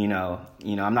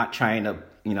I'm not trying to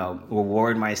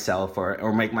reward myself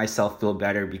or make myself feel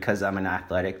better because I'm an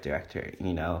athletic director.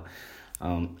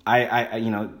 I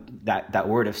that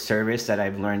word of service that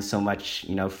I've learned so much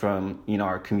from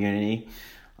our community.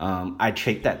 I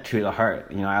take that to the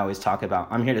heart. I always talk about,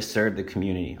 I'm here to serve the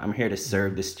community. I'm here to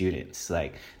serve the students.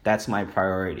 Like, that's my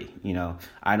priority.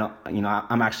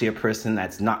 I'm actually a person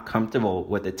that's not comfortable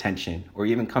with attention or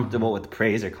even comfortable with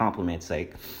praise or compliments.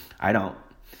 Like,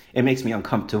 it makes me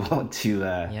uncomfortable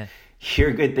to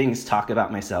hear good things talk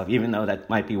about myself, even though that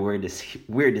might be weird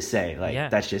to say. Like,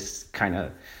 that's just kind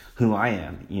of who I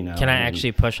am, Can I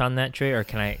actually push on that, Trey, or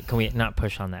can we not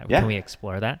push on that? Yeah. Can we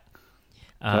explore that?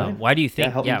 Why do you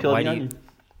think?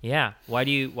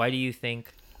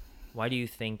 Why do you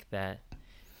think that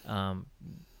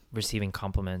receiving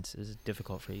compliments is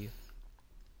difficult for you?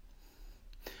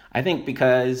 I think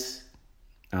because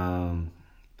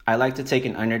I like to take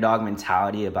an underdog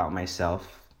mentality about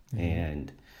myself,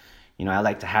 and I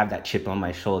like to have that chip on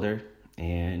my shoulder.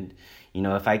 And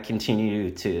if I continue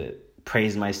to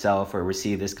praise myself or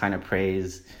receive this kind of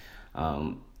praise,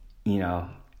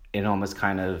 it almost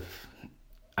kind of,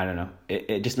 I don't know.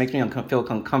 It just makes me feel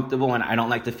uncomfortable, and I don't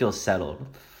like to feel settled.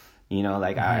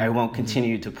 I won't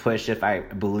continue to push if I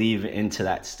believe into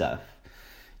that stuff.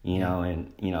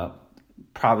 And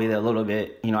probably a little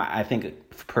bit. I think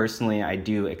personally I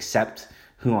do accept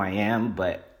who I am,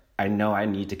 but I know I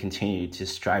need to continue to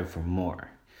strive for more.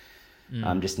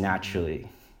 Just naturally,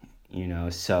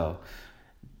 So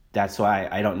that's why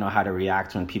I don't know how to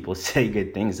react when people say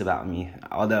good things about me.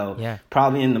 Although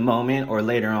probably in the moment or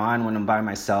later on when I'm by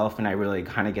myself and I really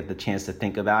kind of get the chance to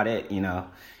think about it,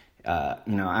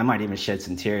 I might even shed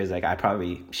some tears. Like I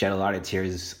probably shed a lot of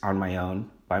tears on my own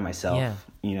by myself.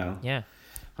 Yeah.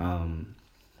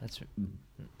 That's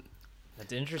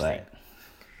interesting.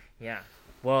 Yeah.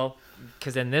 Well,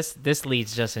 because then this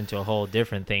leads just into a whole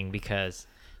different thing, because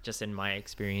just in my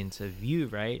experience of you,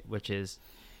 right, which is,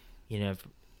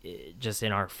 just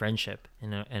in our friendship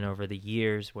and over the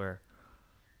years where,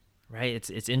 right,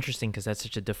 it's interesting because that's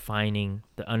such a defining,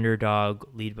 the underdog,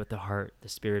 lead with the heart, the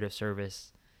spirit of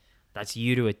service. That's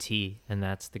you to a T, and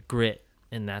that's the grit,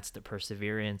 and that's the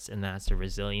perseverance, and that's the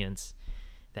resilience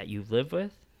that you live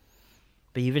with.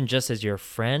 But even just as your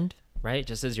friend, right,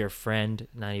 just as your friend,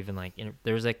 not even like,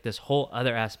 there's like this whole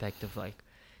other aspect of like,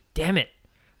 damn it,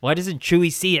 why doesn't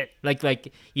Chewy see it? Like,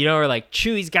 or like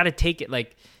Chewy's got to take it.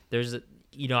 Like there's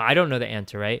I don't know the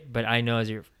answer, right? But I know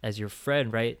as your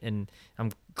friend, right? And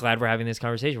I'm glad we're having this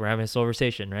conversation. We're having a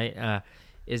conversation, right?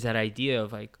 Is that idea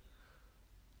of like,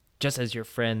 just as your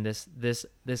friend,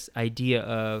 this idea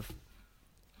of,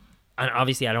 and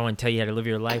obviously I don't want to tell you how to live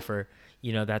your life, or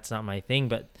that's not my thing,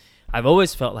 but I've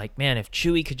always felt like, man, if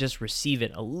Chewy could just receive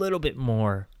it a little bit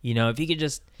more, if he could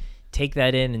just take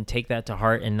that in and take that to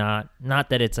heart, and not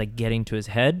that it's like getting to his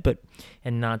head,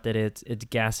 and not that it's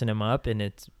gassing him up and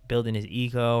it's building his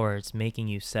ego or it's making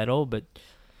you settle, but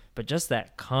just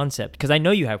that concept, because I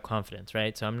know you have confidence,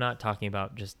 right? So I'm not talking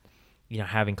about just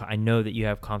I know that you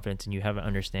have confidence and you have an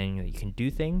understanding that you can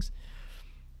do things,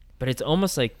 but it's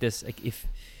almost like this, like if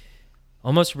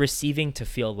almost receiving to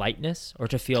feel lightness, or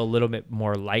to feel a little bit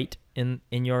more light in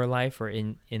your life or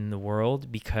in the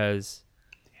world, because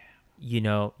you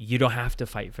don't have to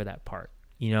fight for that part.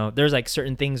 There's like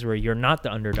certain things where you're not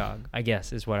the underdog, I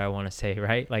guess is what I want to say,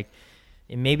 right? Like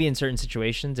maybe in certain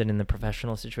situations and in the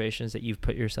professional situations that you've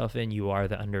put yourself in, you are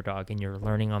the underdog and you're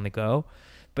learning on the go.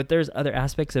 But there's other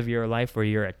aspects of your life where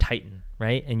you're a titan,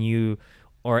 right? And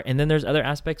then there's other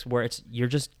aspects where you're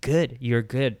just good. You're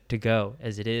good to go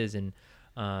as it is. And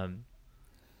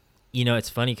it's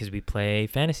funny because we play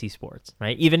fantasy sports,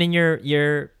 right? Even in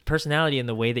your personality and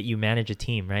the way that you manage a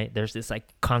team, right? There's this like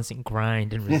constant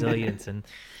grind and resilience, and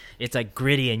it's like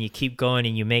gritty, and you keep going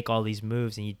and you make all these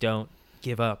moves and you don't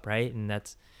give up, right? And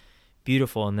that's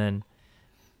beautiful. And then,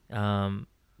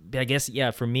 I guess,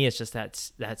 for me, it's just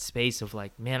that space of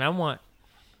like, man, I want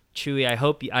Chewy.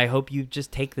 I hope you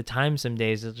just take the time some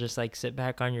days to just like sit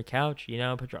back on your couch,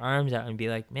 put your arms out and be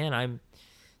like, man, I'm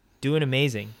doing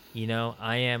amazing.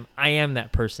 I am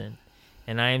that person,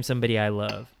 and I am somebody I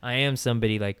love. I am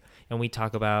somebody like, and we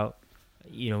talk about,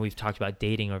 we've talked about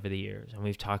dating over the years, and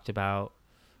we've talked about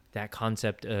that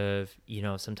concept of,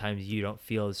 sometimes you don't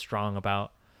feel as strong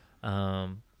about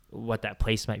what that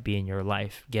place might be in your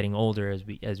life getting older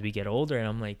as we get older. And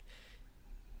I'm like,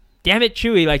 damn it,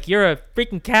 Chewy, like you're a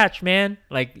freaking catch, man.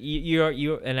 Like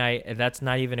you and that's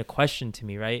not even a question to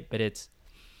me, right? But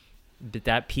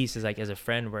that piece is like, as a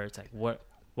friend, where it's like,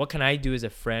 what can I do as a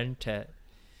friend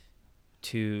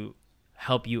to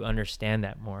help you understand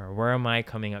that more? Where am I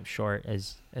coming up short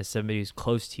as somebody who's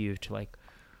close to you, to like,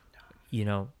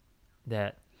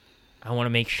 that I want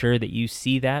to make sure that you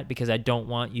see that, because I don't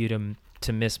want you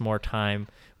to miss more time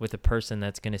with a person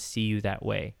that's going to see you that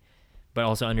way. But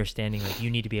also understanding, like,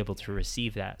 you need to be able to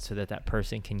receive that so that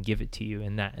person can give it to you,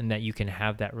 and that you can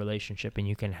have that relationship and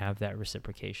you can have that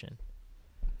reciprocation.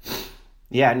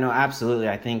 Yeah, no, absolutely.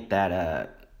 I think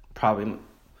that probably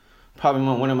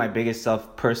one of my biggest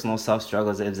personal self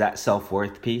struggles is that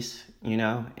self-worth piece,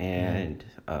 and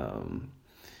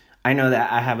I know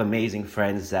that I have amazing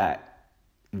friends that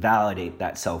validate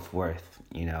that self-worth,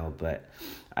 but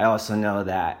I also know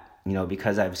that,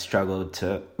 because I've struggled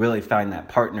to really find that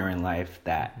partner in life,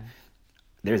 that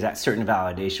there's that certain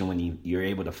validation when you're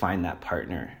able to find that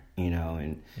partner,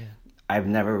 and I've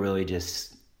never really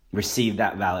just received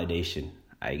that validation,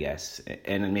 I guess.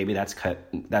 And maybe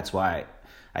that's why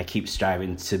I keep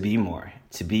striving to be more,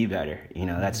 to be better.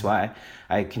 That's why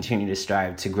I continue to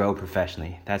strive to grow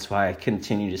professionally. That's why I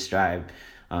continue to strive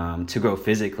to grow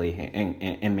physically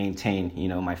and maintain,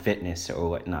 my fitness or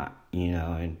whatnot,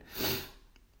 and,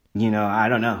 I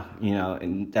don't know,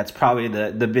 and that's probably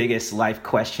the biggest life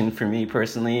question for me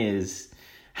personally is,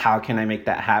 how can I make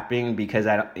that happen? Because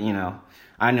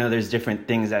I know there's different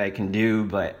things that I can do,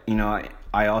 but,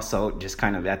 I also just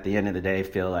kind of at the end of the day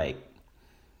feel like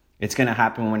it's going to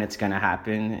happen when it's going to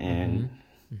happen. And,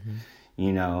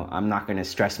 I'm not going to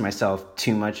stress myself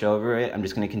too much over it. I'm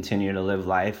just going to continue to live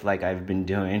life like I've been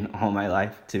doing all my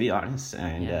life, to be honest.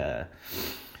 And,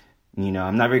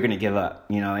 I'm never going to give up,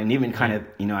 and even kind of,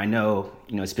 I know,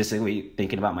 specifically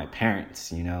thinking about my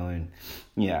parents, and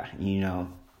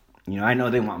I know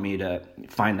they want me to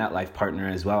find that life partner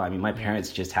as well. I mean, my parents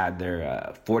just had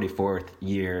their 44th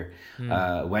year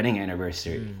wedding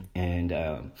anniversary. And,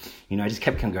 I just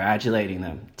kept congratulating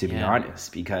them, to be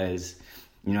honest, because,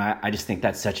 I just think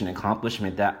that's such an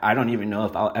accomplishment that I don't even know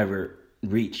if I'll ever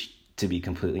reach, to be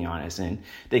completely honest. And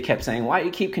they kept saying, why do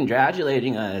you keep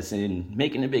congratulating us and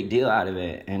making a big deal out of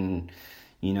it? And,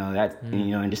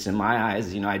 and just in my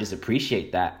eyes, I just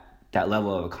appreciate that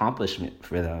level of accomplishment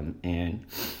for them. And,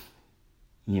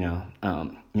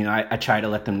 I try to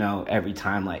let them know every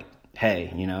time, like,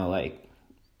 hey,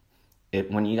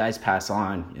 when you guys pass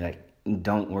on, like,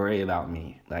 don't worry about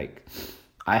me. Like,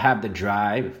 I have the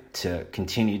drive to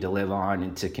continue to live on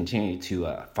and to continue to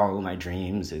follow my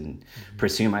dreams and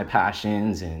pursue my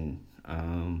passions and,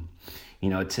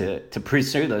 to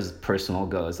pursue those personal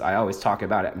goals. I always talk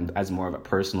about it as more of a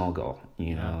personal goal,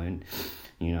 and,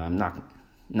 I'm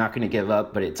not going to give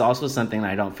up, but it's also something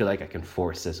that I don't feel like I can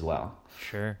force as well.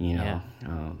 Sure.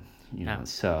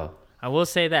 So I will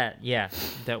say that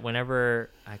whenever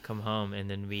I come home and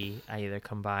then I either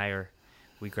come by or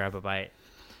we grab a bite,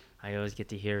 I always get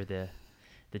to hear the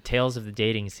tales of the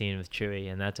dating scene with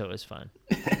Chewy, and that's always fun.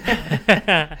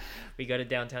 We go to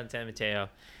downtown San Mateo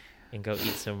and go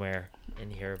eat somewhere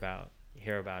and hear about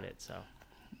it. So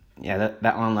yeah,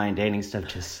 that online dating stuff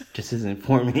just isn't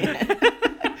for me.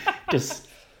 Just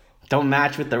don't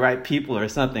match with the right people or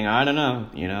something. I don't know,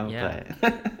 but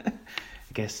I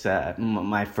guess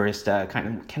my first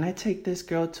can I take this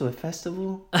girl to a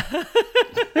festival?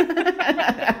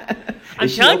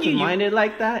 Is she open-minded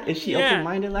like that? Is she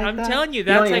open-minded like that? I'm telling you,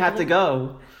 that's you don't even have to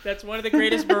go. That's one of the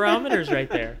greatest barometers right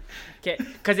there.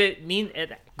 Because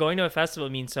going to a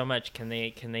festival means so much. Can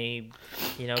they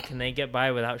get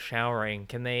by without showering?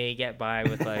 Can they get by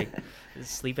with like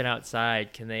sleeping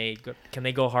outside? Can they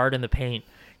go hard in the paint?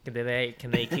 Can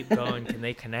they keep going? Can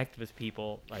they connect with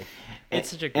people? Like, it's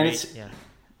such a great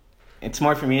It's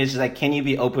more for me. It's just like, can you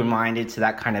be open-minded to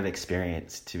that kind of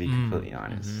experience? To be completely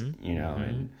honest,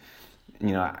 and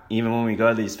even when we go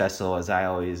to these festivals, I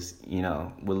always,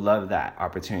 would love that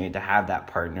opportunity to have that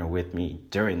partner with me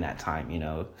during that time,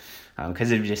 because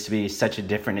it would just be such a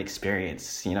different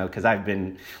experience,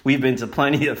 because we've been to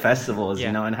plenty of festivals,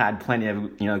 and had plenty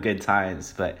of, good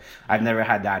times, but I've never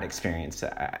had that experience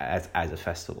as a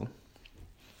festival.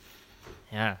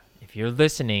 Yeah. If you're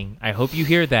listening, I hope you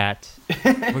hear that.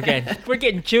 We're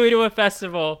getting Chewy to a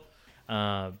festival.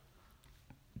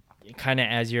 Kind of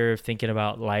as you're thinking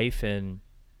about life and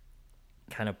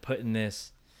kind of putting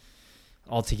this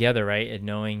all together, right? And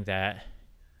knowing that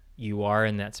you are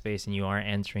in that space and you are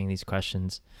answering these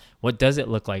questions. What does it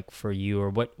look like for you, or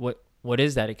what what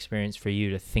is that experience for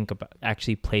you to think about,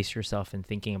 actually place yourself in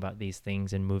thinking about these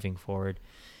things and moving forward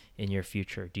in your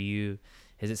future?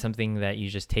 Is it something that you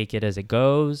just take it as it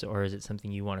goes, or is it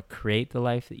something you want to create the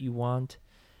life that you want?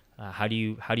 How do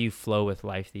you flow with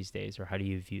life these days, or how do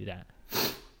you view that?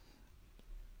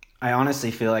 I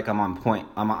honestly feel like I'm on point.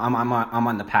 I'm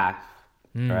on the path,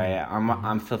 right?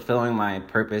 I'm fulfilling my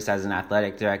purpose as an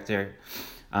athletic director.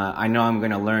 I know I'm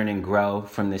going to learn and grow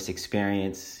from this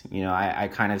experience. I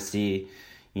kind of see,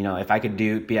 if I could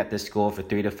be at this school for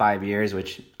 3 to 5 years,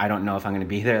 which I don't know if I'm going to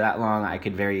be there that long. I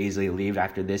could very easily leave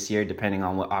after this year, depending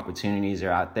on what opportunities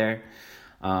are out there.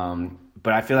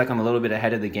 But I feel like I'm a little bit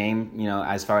ahead of the game,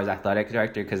 as far as athletic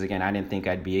director, because again, I didn't think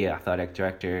I'd be an athletic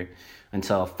director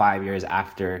until 5 years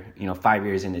after, 5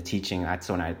 years into teaching. That's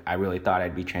when I really thought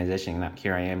I'd be transitioning. Now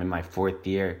here I am in my 4th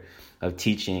year of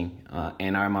teaching,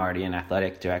 and I'm already an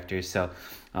athletic director. So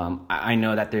I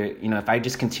know that if I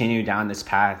just continue down this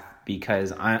path,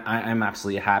 because I'm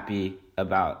absolutely happy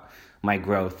about my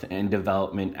growth and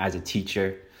development as a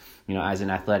teacher, as an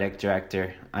athletic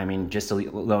director. I mean, just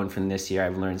alone from this year,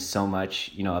 I've learned so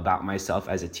much, about myself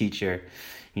as a teacher.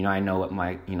 I know what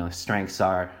my, strengths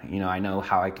are. I know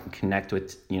how I can connect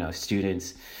with,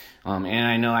 students. And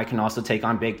I know I can also take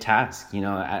on big tasks,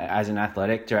 as an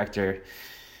athletic director.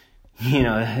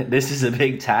 This is a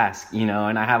big task,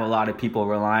 and I have a lot of people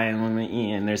relying on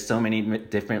me, and there's so many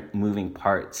different moving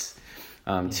parts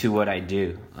to what I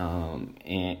do. I'm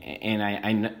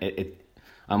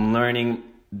learning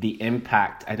the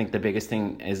impact. I think the biggest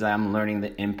thing is that I'm learning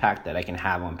the impact that I can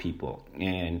have on people.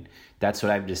 And that's what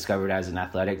I've discovered as an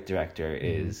athletic director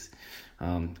is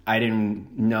I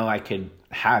didn't know I could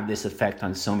have this effect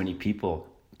on so many people,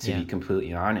 to be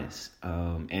completely honest.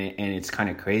 And it's kind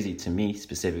of crazy to me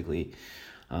specifically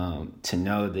to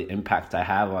know the impact I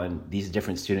have on these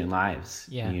different student lives.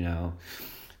 I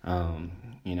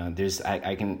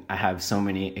have so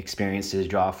many experiences to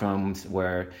draw from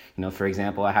where, for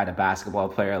example, I had a basketball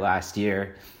player last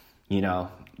year,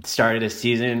 started a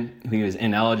season, he was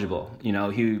ineligible,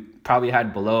 he probably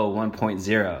had below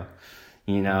 1.0,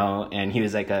 and he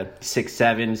was like a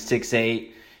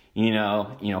 6'7",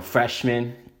 6'8",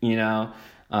 freshman,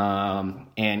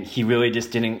 and he really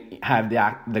just didn't have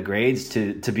the grades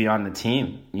to be on the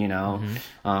team,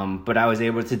 but I was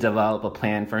able to develop a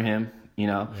plan for him,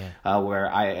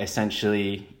 where I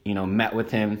essentially, met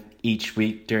with him each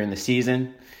week during the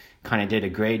season, kind of did a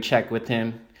grade check with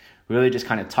him, really just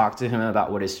kind of talked to him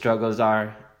about what his struggles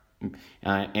are.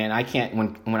 And I can't,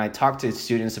 when I talk to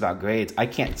students about grades, I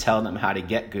can't tell them how to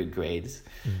get good grades,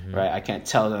 right? I can't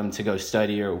tell them to go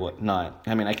study or whatnot.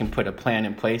 I mean, I can put a plan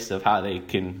in place of how they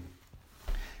can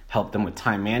help them with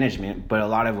time management, but a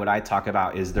lot of what I talk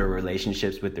about is their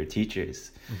relationships with their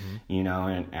teachers,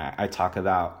 and I talk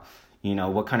about,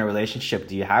 what kind of relationship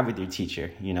do you have with your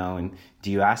teacher, and do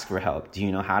you ask for help? Do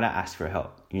you know how to ask for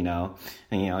help,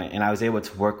 and I was able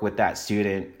to work with that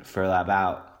student for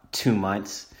about 2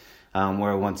 months,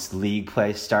 where once league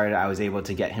play started, I was able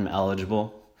to get him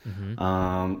eligible.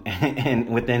 And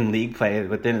within league play,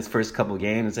 within his first couple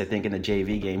games, I think in the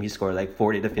JV game, he scored like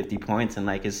 40 to 50 points in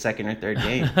like his second or third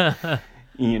game,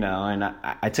 and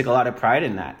I took a lot of pride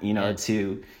in that,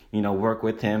 to, work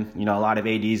with him. A lot of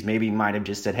ADs maybe might have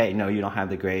just said, hey, no, you don't have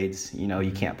the grades,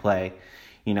 you can't play,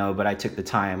 but I took the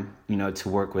time, to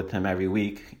work with him every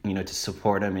week, to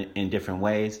support him in different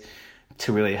ways,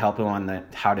 to really help him on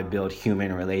how to build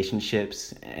human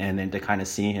relationships, and then to kind of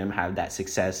see him have that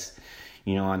success,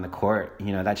 on the court.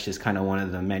 That's just kind of one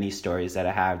of the many stories that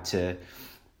I have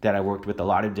that I worked with a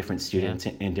lot of different students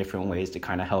in different ways to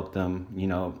kind of help them,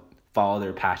 follow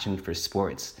their passion for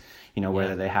sports,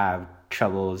 whether they have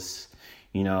troubles,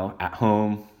 at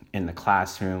home, in the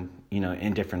classroom,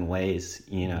 in different ways,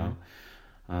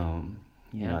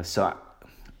 so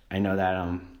I know that,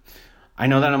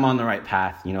 I'm on the right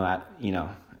path, and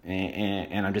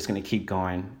I'm just going to keep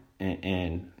going.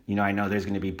 And, I know there's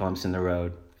going to be bumps in the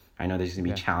road. I know there's going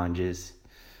to be challenges.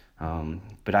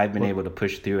 But I've been able to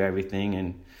push through everything,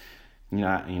 and,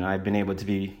 I've been able to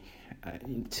be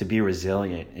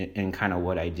resilient in kind of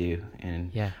what I do.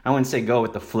 And I wouldn't say go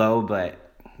with the flow, but,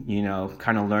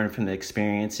 kind of learn from the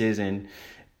experiences and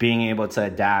being able to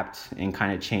adapt and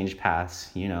kind of change paths.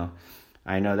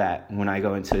 I know that when I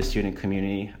go into a student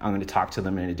community, I'm going to talk to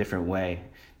them in a different way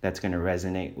that's going to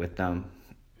resonate with them,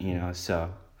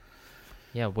 so.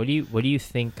 Yeah. What do you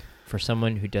think for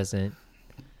someone who isn't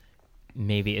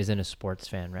a sports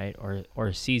fan, right?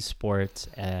 Or sees sports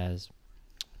as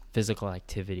physical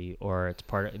activity, or it's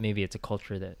maybe it's a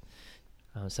culture that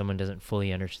someone doesn't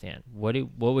fully understand. What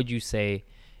would you say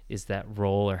is that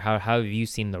role, or how have you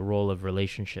seen the role of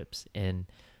relationships in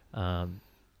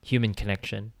human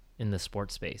connection in the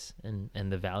sports space and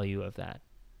the value of that?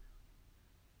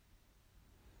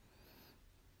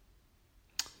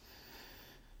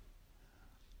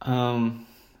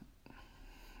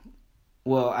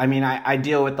 Well, I mean, I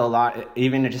deal with a lot,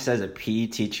 even just as a PE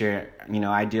teacher,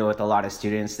 I deal with a lot of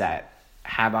students that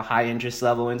have a high interest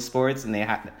level in sports, and they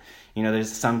have,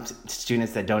 there's some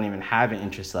students that don't even have an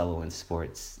interest level in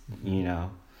sports,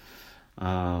 and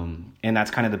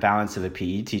that's kind of the balance of a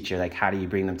PE teacher. Like, how do you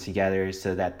bring them together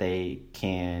so that they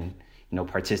can,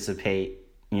 participate,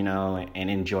 and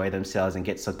enjoy themselves and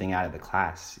get something out of the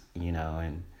class,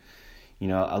 and,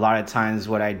 a lot of times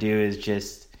what I do is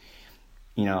just,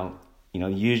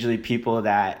 usually people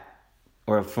that,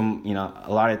 or from,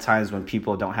 a lot of times when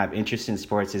people don't have interest in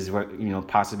sports is where,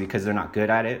 possibly because they're not good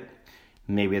at it.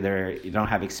 Maybe you don't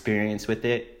have experience with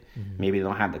it. Mm-hmm. Maybe they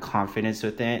don't have the confidence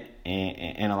with it.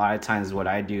 And a lot of times what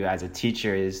I do as a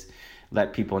teacher is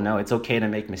let people know it's okay to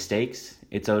make mistakes.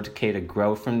 It's okay to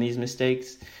grow from these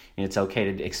mistakes. And it's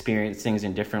okay to experience things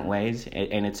in different ways.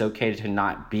 And it's okay to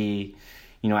not be,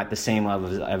 at the same level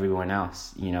as everyone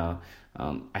else,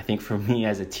 I think for me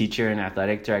as a teacher and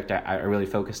athletic director, I really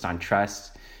focused on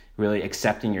trust, really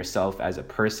accepting yourself as a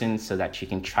person so that you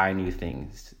can try new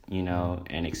things,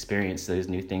 and experience those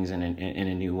new things in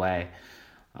a new way.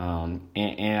 And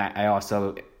I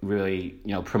also really,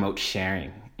 promote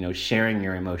sharing, sharing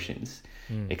your emotions,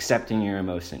 accepting your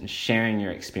emotions, sharing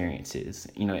your experiences,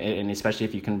 and especially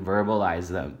if you can verbalize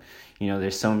them.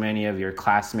 There's so many of your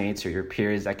classmates or your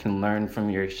peers that can learn from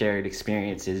your shared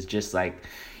experiences, just like,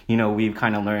 we've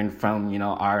kind of learned from,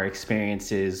 our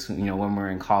experiences, when we're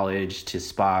in college to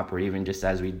SPOP, or even just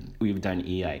as we've done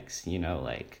EICs,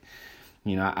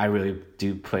 I really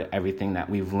do put everything that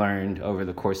we've learned over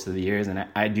the course of the years, and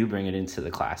I do bring it into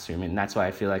the classroom. And that's why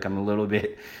I feel like I'm a little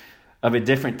bit of a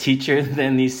different teacher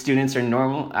than these students are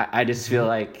normal. I just feel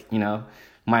like,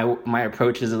 my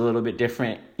approach is a little bit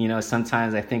different.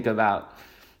 Sometimes I think about,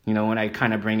 when I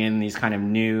kind of bring in these kind of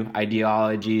new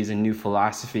ideologies and new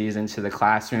philosophies into the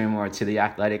classroom or to the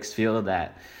athletics field,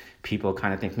 that people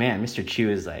kind of think, man, Mr. Chu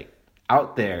is like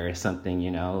out there or something,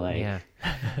 Yeah.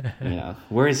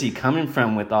 Where is he coming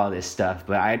from with all this stuff?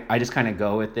 But I just kind of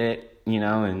go with it,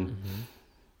 and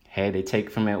hey, they take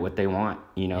from it what they want,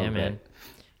 Yeah, man.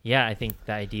 Yeah, I think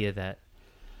the idea that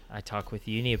I talk with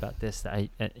Uni about this,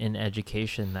 in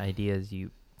education, the idea is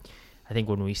I think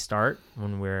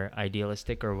when we're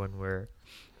idealistic, or when we're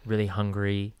really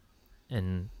hungry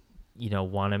and,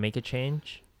 want to make a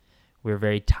change, we're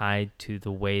very tied to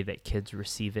the way that kids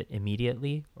receive it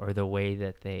immediately, or the way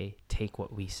that they take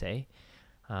what we say,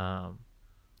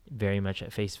 very much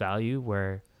at face value,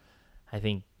 where I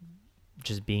think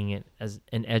just being as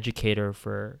an educator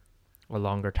for a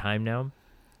longer time now,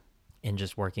 and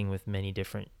just working with many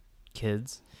different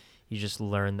kids, you just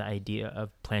learn the idea of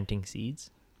planting seeds,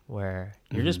 where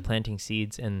you're just planting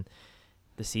seeds, and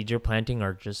the seeds you're planting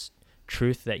are just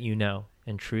truth that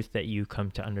and truth that you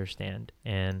come to understand.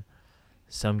 And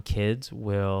some kids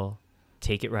will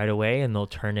take it right away, and they'll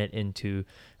turn it into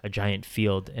a giant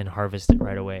field and harvest it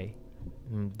right away.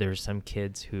 There's some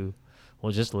kids who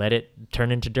will just let it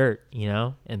turn into dirt,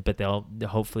 but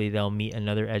hopefully they'll meet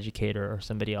another educator or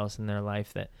somebody else in their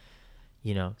life that,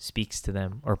 speaks to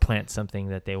them, or plant something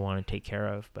that they want to take care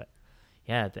of. But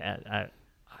yeah,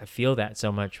 I feel that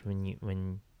so much when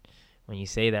you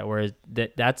say that, whereas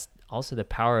that's also the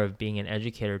power of being an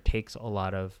educator. Takes a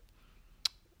lot of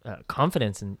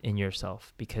confidence in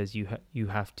yourself, because you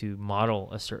have to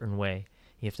model a certain way.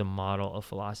 You have to model a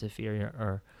philosophy,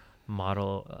 or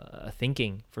model a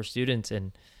thinking for students,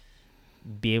 and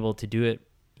be able to do it,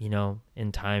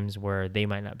 in times where they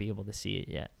might not be able to see it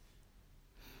yet.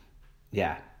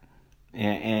 Yeah.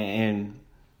 And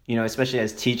especially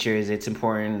as teachers, it's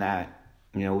important that,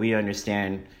 we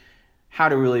understand how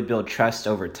to really build trust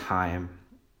over time,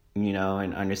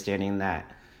 and understanding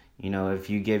that, if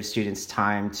you give students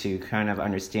time to kind of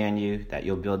understand you, that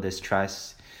you'll build this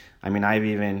trust. I mean, I've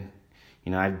even,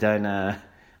 I've done,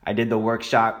 I did the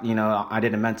workshop, I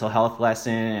did a mental health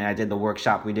lesson, and I did the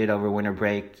workshop we did over winter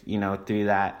break, through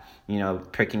that,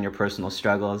 picking your personal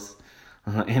struggles.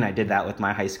 And I did that with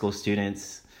my high school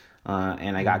students,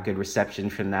 and I got good reception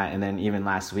from that. And then even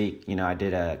last week, I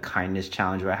did a kindness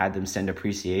challenge where I had them send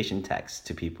appreciation texts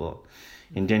to people,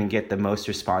 and didn't get the most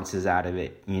responses out of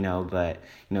it, but,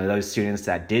 those students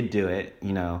that did do it, I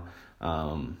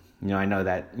know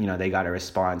that, they got a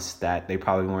response that they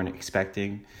probably weren't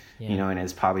expecting, and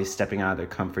it's probably stepping out of their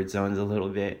comfort zones a little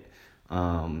bit.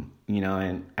 And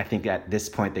I think at this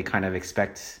point they kind of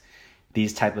expect,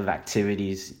 these type of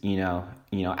activities,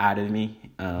 out of me.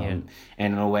 And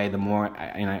in a way, the more,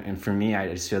 and for me, I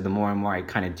just feel the more and more I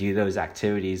kind of do those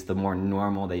activities, the more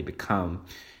normal they become.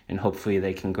 And hopefully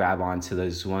they can grab onto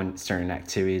those certain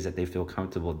activities that they feel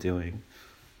comfortable doing.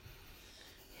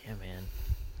 Yeah, man.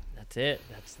 That's it.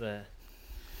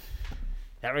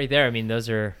 That right there. I mean,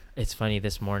 it's funny.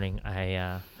 This morning,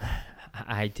 I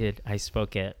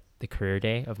spoke at the career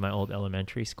day of my old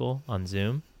elementary school on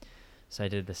Zoom. So I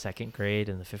did the 2nd grade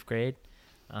and the 5th grade.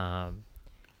 And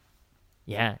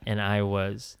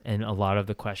and a lot of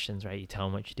the questions, right? You tell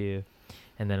them what you do.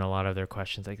 And then a lot of their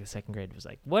questions, like the 2nd grade was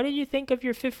like, what did you think of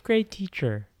your 5th grade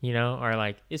teacher? Or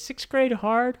like, is 6th grade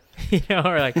hard?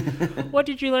 Or like, what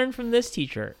did you learn from this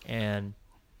teacher? And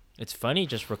it's funny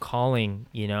just recalling,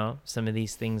 some of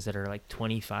these things that are like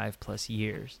 25 plus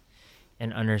years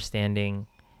and understanding.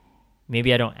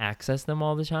 Maybe I don't access them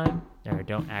all the time or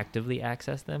don't actively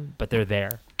access them, but they're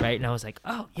there, right? And I was like,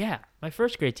 oh, yeah, my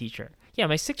 1st grade teacher. Yeah,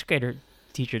 my 6th grader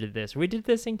teacher did this. We did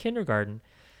this in kindergarten.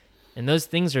 And those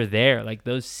things are there. Like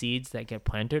those seeds that get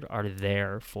planted are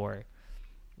there for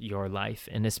your life.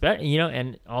 And especially,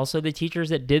 and also the teachers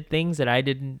that did things that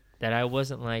I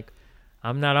wasn't like,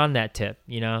 I'm not on that tip,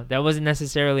 that wasn't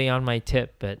necessarily on my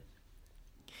tip, but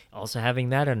also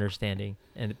having that understanding.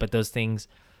 But those things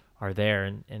are there,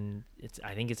 and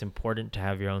I think it's important to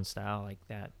have your own style like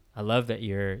that. I love that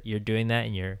you're doing that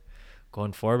and you're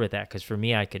going forward with that, because for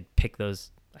me, I could pick those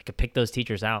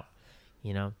teachers out,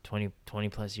 20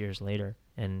 plus years later,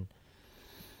 and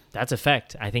that's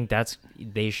effect. I think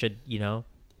they should,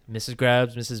 Mrs.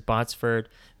 Grubbs, Mrs. Botsford,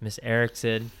 Miss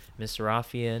Erickson, Miss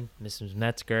Serafian, Mrs.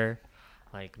 Metzger,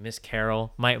 like Miss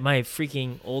Carroll. My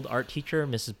freaking old art teacher,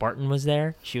 Mrs. Barton, was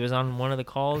there. She was on one of the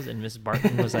calls, and Mrs.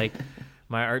 Barton was like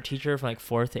my art teacher from like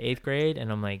 4th to 8th grade.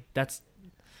 And I'm like, that's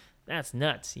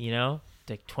nuts,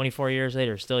 like 24 years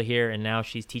later, still here. And now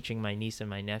she's teaching my niece and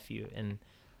my nephew. And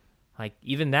like,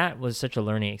 even that was such a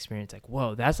learning experience. Like,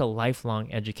 whoa, that's a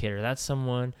lifelong educator. That's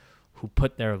someone who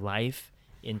put their life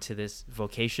into this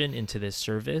vocation, into this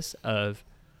service of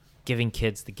giving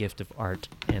kids the gift of art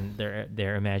and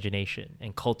their imagination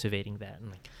and cultivating that.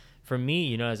 And like, for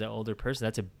me, as an older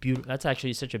person, that's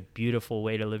actually such a beautiful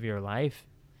way to live your life.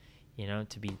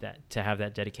 To have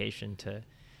that dedication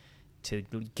to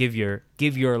give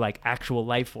your like actual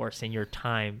life force and your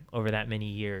time over that many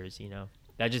years.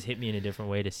 That just hit me in a different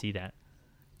way to see that.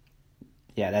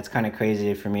 Yeah, that's kind of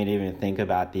crazy for me to even think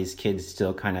about these kids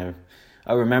still kind of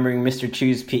remembering Mr.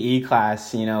 Chu's PE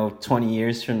class, 20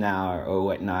 years from now or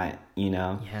whatnot,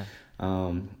 Yeah.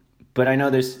 But I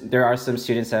know there are some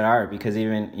students that are, because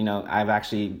even, I've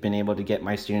actually been able to get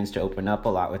my students to open up a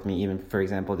lot with me. Even, for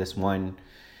example, this one,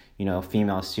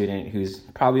 female student who's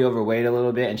probably overweight a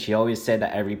little bit. And she always said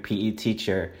that every PE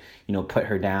teacher, put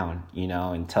her down,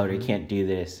 and tell her you can't do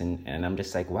this. And I'm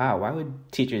just like, wow, why would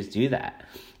teachers do that?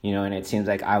 And it seems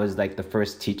like I was like the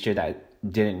first teacher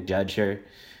that didn't judge her,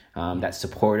 that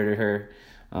supported her,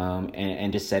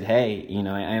 and just said, hey,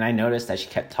 and I noticed that she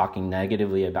kept talking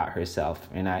negatively about herself.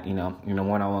 And I, in a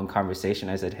one-on-one conversation,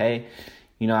 I said, hey,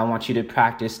 I want you to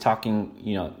practice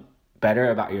talking,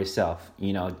 better about yourself.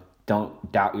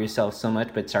 Don't doubt yourself so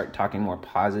much, but start talking more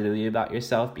positively about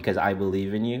yourself, because I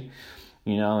believe in you,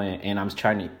 and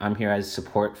I'm here as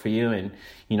support for you, and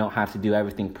you don't have to do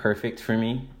everything perfect for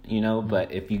me,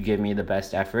 but if you give me the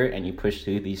best effort and you push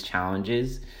through these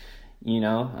challenges, I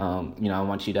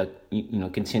want you to,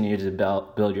 continue to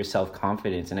build your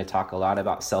self-confidence. And I talk a lot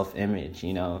about self-image,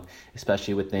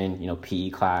 especially within,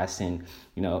 PE class, and,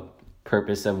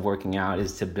 purpose of working out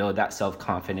is to build that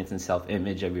self-confidence and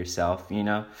self-image of yourself,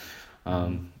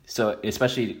 so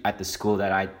especially at the school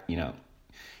that I,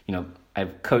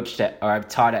 I've coached at, or I've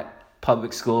taught at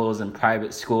public schools and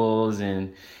private schools,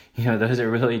 and, those are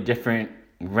really different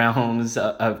realms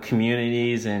of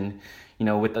communities, and,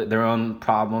 with their own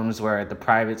problems, where the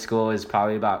private school is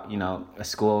probably about, a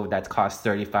school that costs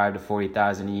 $35,000 to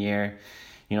 $40,000 a year.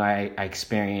 I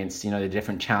experienced, the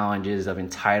different challenges of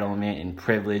entitlement and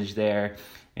privilege there.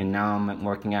 And now I'm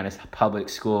working at a public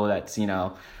school that's,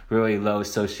 really low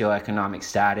socioeconomic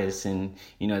status. And,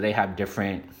 they have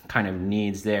different kind of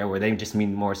needs there, where they just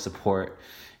need more support,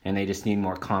 and they just need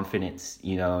more confidence,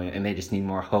 and they just need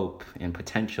more hope and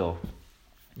potential,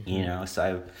 So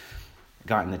I've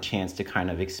gotten the chance to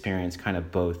kind of experience kind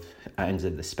of both ends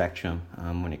of the spectrum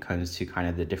when it comes to kind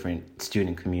of the different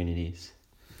student communities.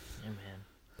 Yeah, man,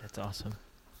 that's awesome.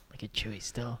 Look at Chewy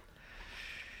still.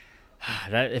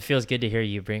 It feels good to hear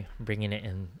you bringing it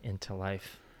into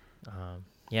life.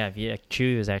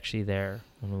 Chewy was actually there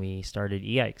when we started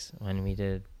EIKES, when we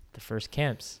did the first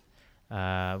camps.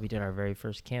 We did our very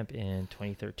first camp in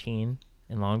 2013,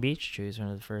 in Long Beach. Chewy is one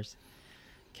of the first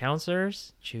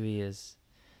counselors. Chewy is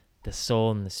the soul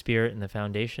and the spirit and the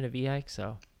foundation of e-hike.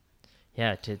 So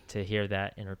yeah, to hear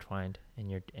that intertwined,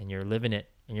 and you're living it,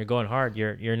 and you're going hard.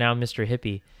 You're now Mr.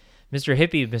 Hippie,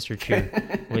 Mr. Chew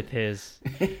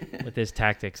with his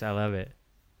tactics. I love it.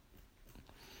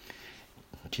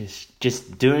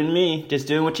 Just doing me, just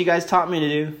doing what you guys taught me to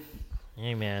do.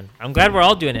 Hey man, I'm glad we're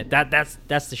all doing it. That's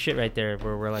the shit right there.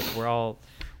 Where we're all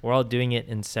doing it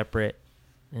in separate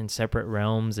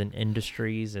realms and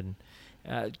industries, and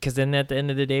because then at the end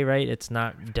of the day, right, it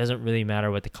doesn't really matter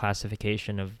what the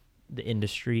classification of the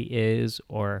industry is,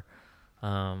 or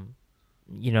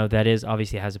that is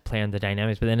obviously has a plan, the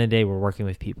dynamics, but at the end of the day, we're working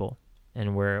with people,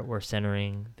 and we're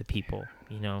centering the people,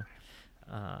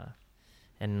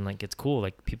 and like it's cool,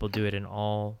 like people do it in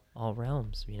all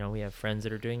realms. We have friends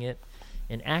that are doing it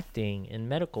in acting, in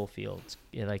medical fields,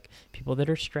 like people that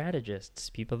are strategists,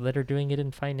 people that are doing it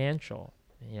in financial.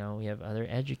 We have other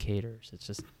educators. It's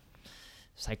just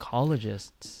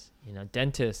psychologists,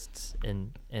 dentists,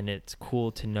 and it's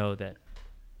cool to know that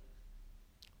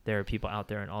there are people out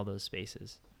there in all those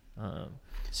spaces,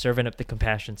 serving up the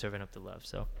compassion, serving up the love.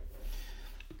 So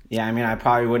yeah, I mean, I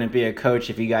probably wouldn't be a coach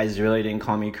if you guys really didn't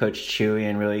call me Coach Chewy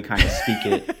and really kind of speak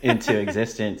it into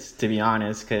existence, to be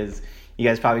honest, because you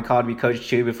guys probably called me Coach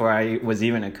Chewy before I was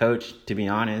even a coach, to be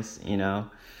honest,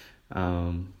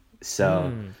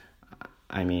 so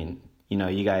I mean,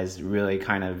 you guys really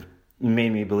kind of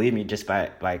made me believe me just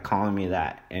by calling me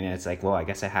that, and it's like, well, I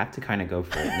guess I have to kind of go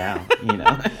for it now.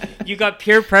 You got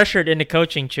peer pressured into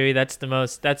coaching, Chewy. That's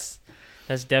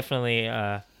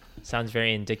definitely sounds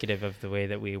very indicative of the way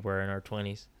that we were in our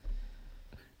 20s.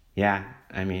 Yeah,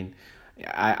 I mean,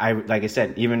 I like I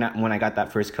said, even when I got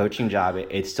that first coaching job,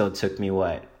 it still took me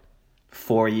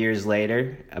 4 years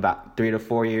later, about 3 to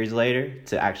 4 years later,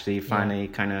 to actually finally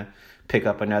kind of pick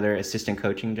up another assistant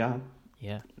coaching job.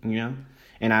 Yeah.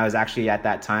 And I was actually, at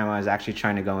that time, I was actually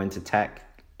trying to go into tech.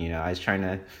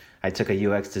 I took a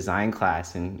UX design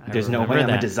class, and there's no way I'm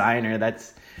a designer.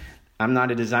 I'm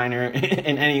not a designer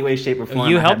in any way, shape, or form.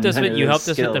 You helped us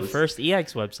with the first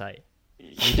EX website.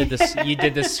 You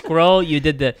did the scroll.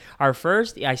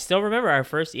 I still remember our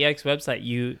first EX website.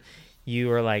 You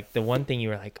were like, the one thing you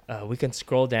were like, we can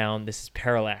scroll down. This is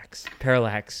parallax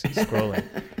scrolling.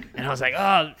 And I was like,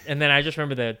 oh, and then I just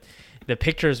remember the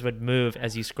pictures would move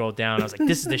as you scrolled down. I was like,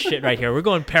 this is the shit right here. We're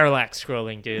going parallax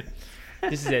scrolling, dude.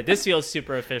 This is it. This feels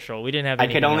super official. We didn't have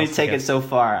anything I can only else take it so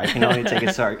far.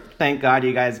 Thank God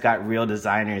you guys got real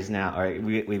designers now. Or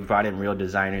we brought in real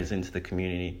designers into the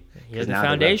community. Here's the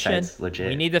foundation.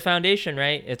 We need the foundation,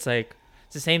 right? It's like,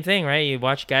 it's the same thing, right? You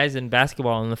watch guys in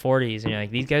basketball in the 40s, and you're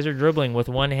like, these guys are dribbling with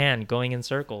one hand, going in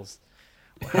circles.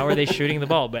 How are they shooting the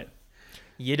ball? But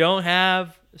you don't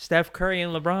have Steph Curry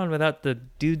and LeBron without the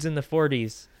dudes in the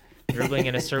 40s dribbling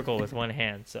in a circle with one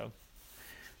hand. So,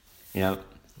 yep.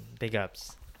 Big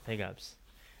ups. All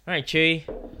right, Chewy.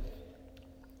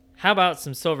 How about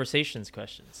some Silversations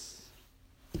questions?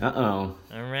 Uh-oh.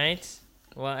 All right.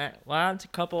 Well, it's a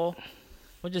couple.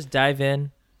 We'll just dive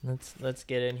in. Let's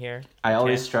get in here. I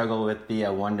always struggle with the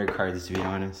Wonder cards, to be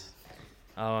honest.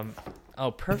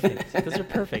 Oh, perfect. Those are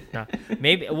perfect. No,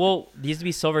 maybe. Well, these would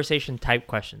be Silversation type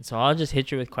questions. So I'll just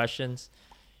hit you with questions.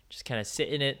 Just kind of sit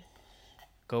in it.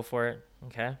 Go for it.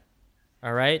 Okay.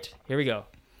 All right. Here we go.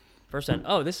 First one.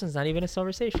 Oh, this one's not even a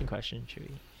Silversation question,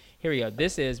 Chewy. Here we go.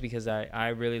 This is because I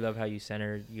really love how you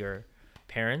centered your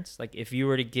parents. Like, if you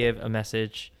were to give a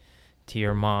message to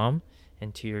your mom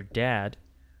and to your dad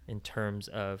in terms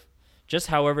of just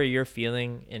however you're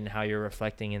feeling and how you're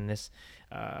reflecting in this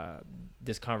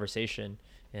this conversation,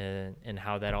 and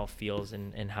how that all feels,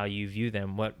 and how you view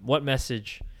them, what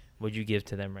message would you give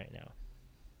to them right now?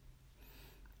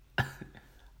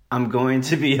 I'm going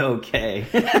to be okay.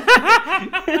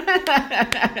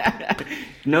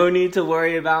 No need to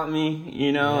worry about me.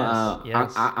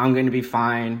 Yes. I'm going to be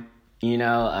fine. You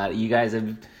guys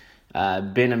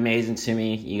have been amazing to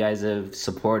me. You guys have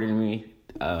supported me.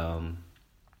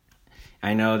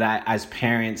 I know that as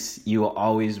parents, you will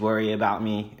always worry about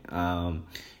me. But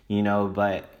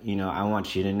I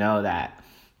want you to know that,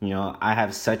 I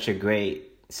have such a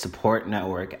great support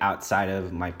network outside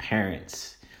of my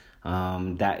parents.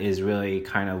 That is really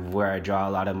kind of where I draw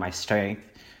a lot of my strength,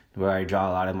 where I draw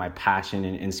a lot of my passion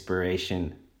and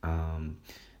inspiration,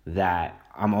 that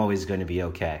I'm always going to be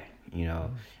okay.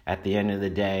 At the end of the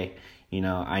day,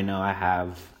 I know I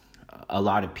have a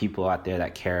lot of people out there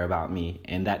that care about me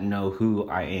and that know who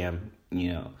I am,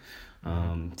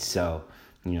 so,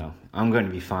 I'm going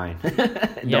to be fine.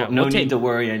 No need to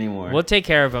worry anymore. We'll take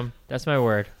care of them. That's my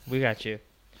word. We got you.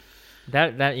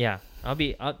 Yeah,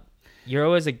 you're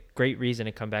always a great reason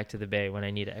to come back to the Bay when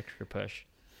I need an extra push.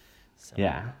 So,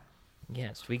 Yeah.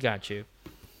 yes, we got you.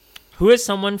 Who is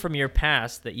someone from your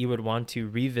past that you would want to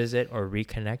revisit or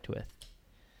reconnect with?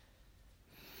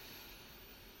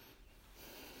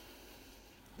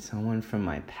 Someone from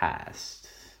my past.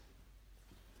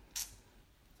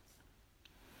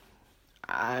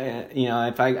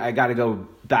 If I got to go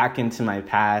back into my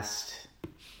past,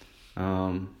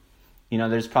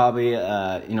 there's probably,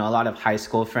 a lot of high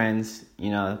school friends,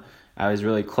 I was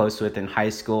really close with in high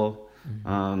school,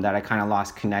 that I kind of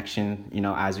lost connection,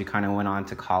 as we kind of went on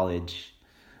to college,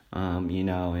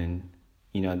 and,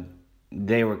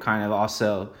 they were kind of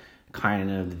also kind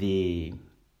of the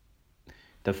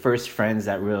first friends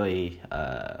that really,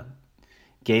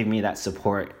 gave me that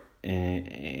support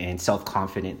and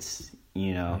self-confidence,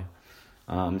 Yeah.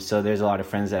 So there's a lot of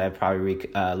friends that I probably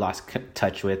lost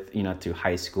touch with, through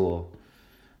high school.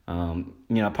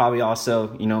 Probably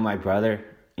also, my brother,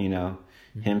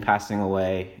 him passing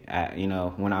away at,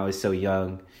 when I was so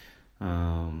young.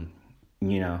 I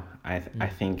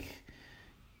think,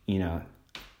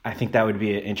 I think that would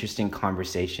be an interesting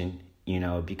conversation,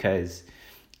 because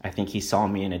I think he saw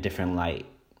me in a different light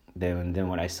than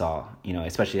what I saw,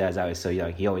 especially as I was so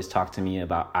young. He always talked to me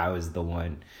about I was the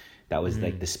one that was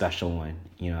like the special one,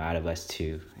 out of us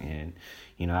two. And,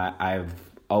 I've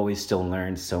always still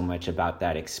learned so much about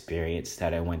that experience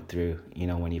that I went through,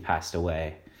 when he passed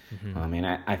away. And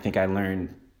I think I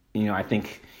learned,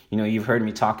 you've heard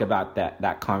me talk about that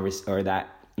that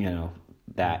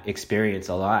experience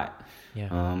a lot. Yeah.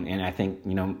 And I think,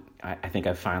 I think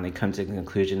I've finally come to the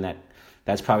conclusion that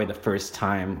that's probably the first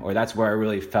time, or that's where I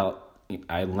really felt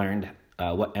I learned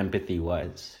what empathy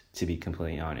was, to be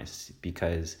completely honest,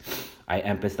 because I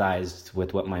empathized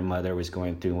with what my mother was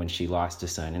going through when she lost a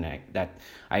son. And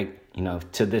I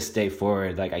to this day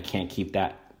forward, like, I can't keep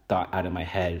that thought out of my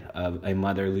head of a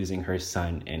mother losing her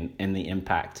son and the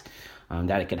impact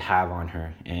that it could have on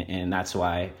her. And that's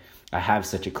why I have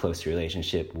such a close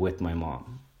relationship with my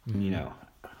mom,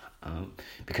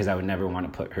 because I would never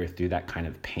want to put her through that kind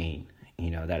of pain,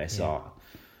 that I saw.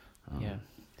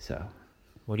 So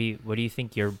what do you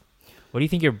think your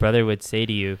brother would say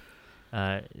to you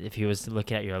if he was to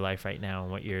look at your life right now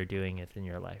and what you're doing within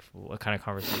your life? What kind of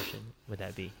conversation would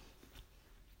that be?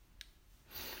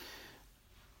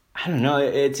 I don't know.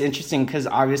 It's interesting because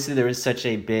obviously there was such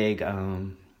a big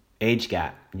age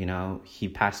gap. He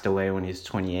passed away when he was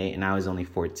 28 and I was only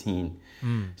 14.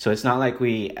 So it's not like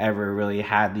we ever really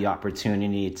had the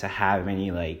opportunity to have any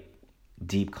like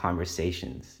deep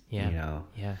conversations. Yeah.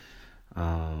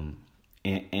 And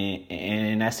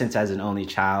in essence, as an only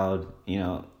child,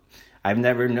 I've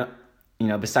never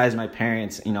besides my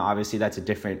parents, obviously that's a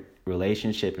different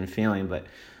relationship and feeling, but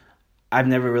I've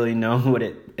never really known what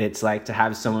it's like to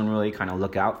have someone really kind of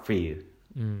look out for you,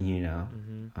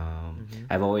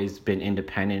 I've always been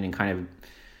independent and kind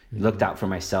of looked out for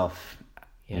myself,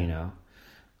 even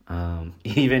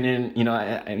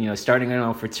in, starting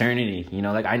a fraternity,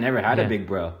 like I never had a big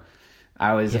bro.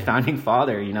 I was a founding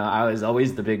father, I was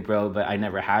always the big bro, but I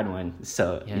never had one.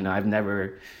 So, I've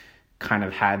never kind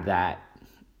of had that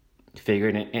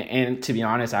figured. And to be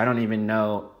honest, I don't even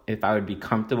know if I would be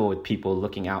comfortable with people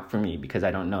looking out for me because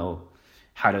I don't know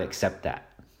how to accept that.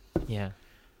 Yeah.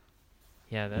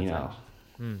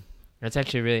 That's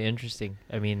actually really interesting.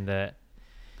 I mean, that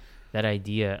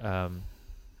idea,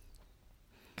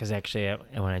 because actually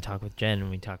when I talk with Jen and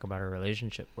we talk about our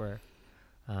relationship where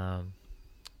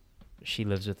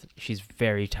she's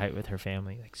very tight with her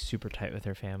family, like super tight with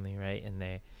her family, right?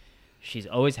 And she's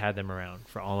always had them around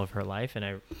for all of her life.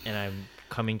 And I'm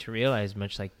coming to realize,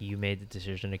 much like you made the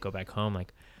decision to go back home,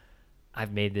 like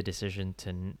I've made the decision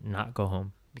to not go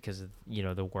home because of,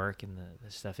 the work and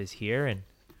the stuff is here and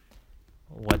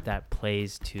what that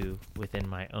plays to within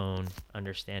my own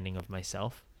understanding of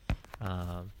myself,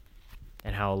 and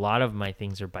how a lot of my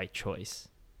things are by choice.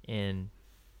 And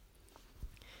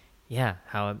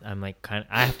how I'm like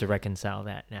I have to reconcile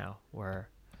that now, where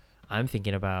I'm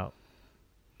thinking about,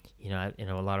 in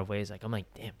a lot of ways, like I'm like,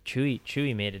 damn,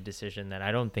 Chewy made a decision that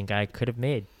I don't think I could have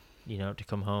made, to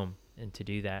come home and to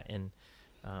do that. And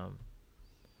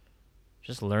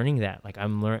just learning that, like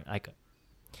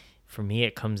for me,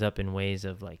 it comes up in ways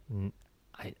of like,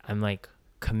 I'm like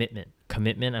commitment.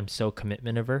 I'm so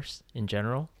commitment averse in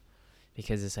general,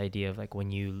 because this idea of like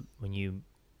when you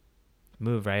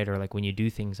move, right, or like when you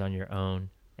do things on your own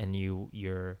and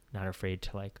you're not afraid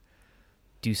to like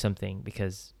do something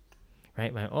because,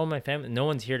 right, my family, no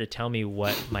one's here to tell me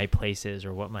what my place is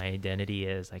or what my identity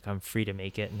is. Like I'm free to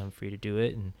make it and I'm free to do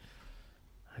it. And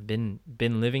I've been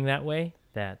living that way,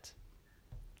 that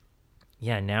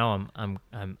yeah, now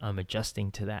I'm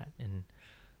adjusting to that and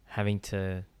having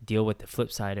to deal with the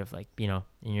flip side of like, you know,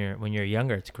 when you're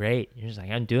younger, it's great. You're just like,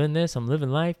 I'm doing this, I'm living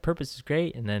life, purpose is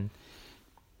great. And then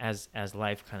as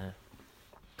life kind of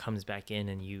comes back in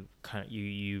and you kind of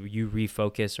you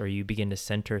refocus, or you begin to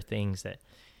center things that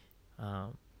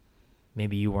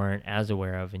maybe you weren't as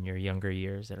aware of in your younger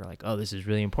years, that are like, oh, this is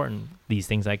really important. These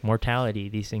things like mortality,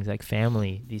 these things like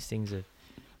family, these things of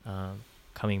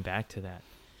coming back to that.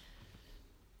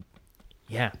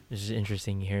 Yeah, it's just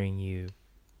interesting hearing you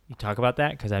talk about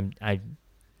that, because I'm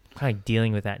kind of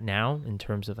dealing with that now in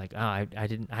terms of like, I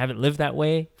haven't lived that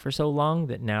way for so long,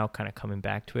 that now kind of coming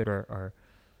back to it, or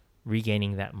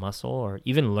regaining that muscle, or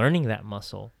even learning that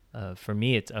muscle. For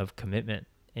me, it's of commitment,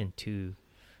 and to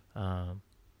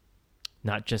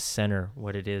not just center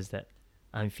what it is that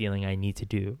I'm feeling I need to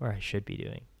do or I should be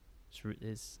doing.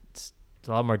 It's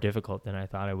a lot more difficult than I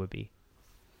thought it would be.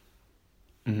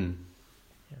 Mm-hmm.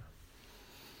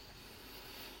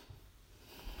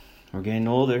 We're getting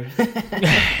older.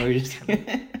 We're just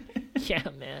yeah,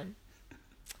 man.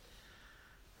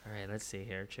 All right, let's see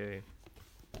here, Chewy.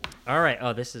 All right.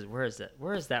 Oh, where is that?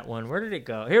 Where is that one? Where did it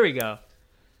go? Here we go.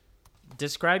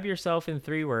 Describe yourself in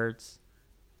 3 words.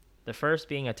 The first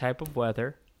being a type of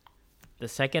weather. The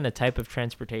second, a type of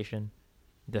transportation.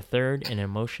 The third, an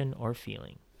emotion or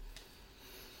feeling.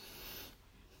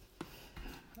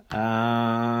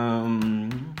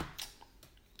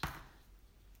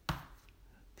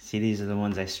 See, these are the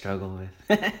ones I struggle with.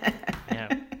 Yeah.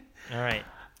 All right.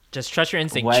 Just trust your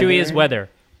instinct. Weather. Chewy is weather.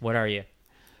 What are you?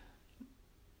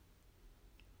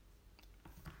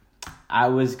 I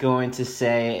was going to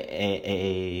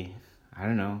say I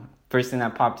don't know. First thing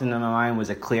that popped into my mind was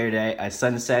a clear day, a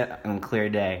sunset on a clear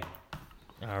day.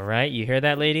 All right. You hear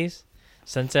that, ladies?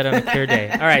 Sunset on a clear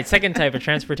day. All right. Second type of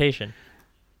transportation.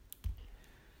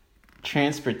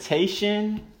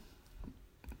 Transportation.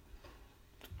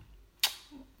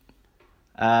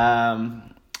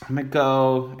 I'm gonna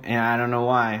go, and I don't know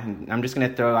why. I'm just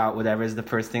gonna throw out whatever is the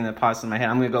first thing that pops in my head.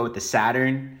 I'm gonna go with the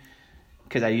Saturn,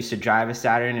 because I used to drive a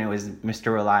Saturn, and it was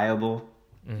Mr. Reliable,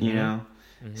 you know?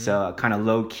 Mm-hmm. So a kind of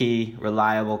low-key,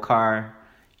 reliable car,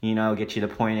 you know, get you to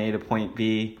point A to point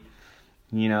B,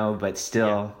 you know, but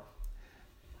still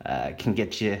can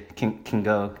get you, can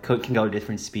go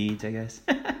different speeds, I guess.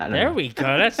 There we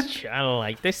go. That's, I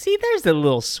like this. See, there's a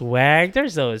little swag.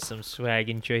 There's always some swag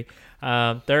in Chewy.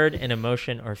 Third, an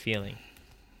emotion or feeling.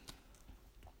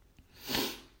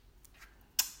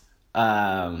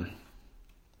 I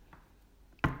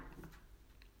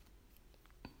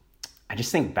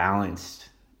just think balanced,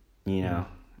 you know,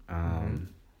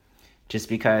 just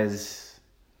because,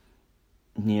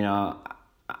 you know,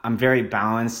 I'm very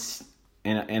balanced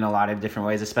in a lot of different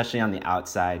ways, especially on the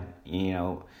outside, you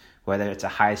know, whether it's a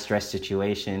high stress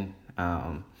situation,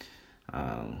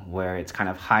 where it's kind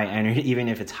of high energy. Even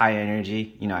if it's high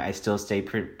energy, you know, I still stay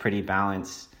pretty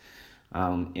balanced.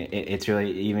 It's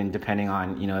really, even depending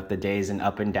on, you know, if the day is an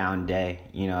up and down day,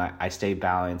 you know, I stay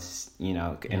balanced, you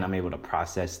know, and I'm able to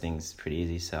process things pretty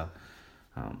easy. So,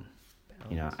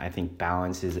 you know, I think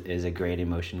balance is a great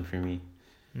emotion for me.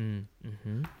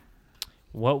 Mm-hmm.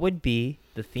 What would be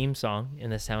the theme song in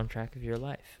the soundtrack of your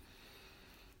life?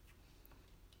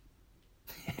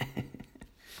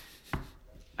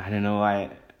 I don't know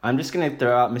why. I'm just going to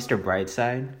throw out Mr.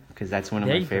 Brightside, because that's one of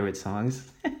my favorite songs.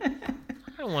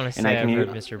 I want to say I've heard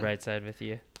Mr. Brightside with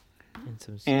you.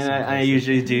 I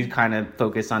usually do kind of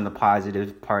focus on the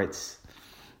positive parts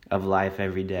of life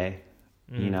every day.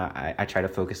 You know, I try to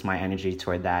focus my energy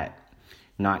toward that,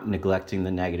 not neglecting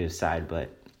the negative side, but,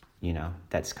 you know,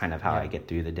 that's kind of how I get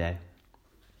through the day.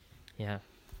 Yeah.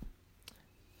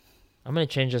 I'm going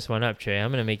to change this one up, Trey.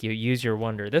 I'm going to make you use your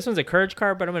wonder. This one's a courage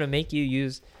card, but I'm going to make you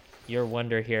use your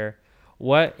wonder here.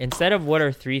 Instead of what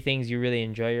are 3 things you really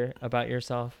enjoy about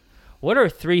yourself, what are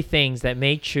 3 things that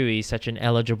make Chewy such an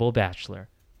eligible bachelor?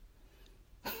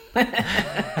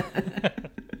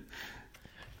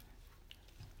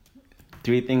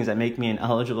 3 things that make me an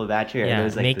eligible bachelor? Yeah,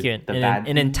 those, like, make you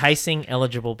an enticing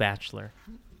eligible bachelor.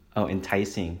 Oh,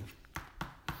 enticing.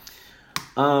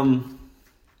 I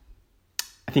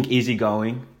think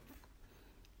easygoing.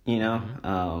 You know,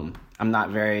 I'm not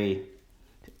very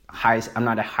high. I'm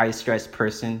not a high stress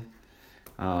person.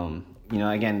 You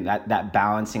know, again, that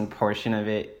balancing portion of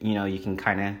it. You know, you can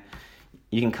come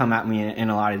at me in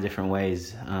a lot of different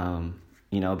ways.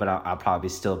 You know, but I'll probably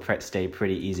still stay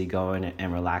pretty easygoing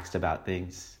and relaxed about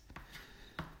things.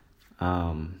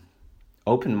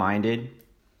 Open-minded.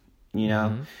 You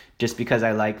know, just because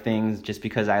I like things, just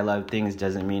because I love things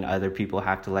doesn't mean other people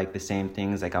have to like the same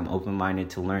things. Like, I'm open-minded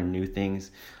to learn new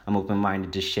things. I'm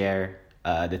open-minded to share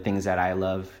the things that I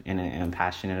love and am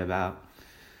passionate about.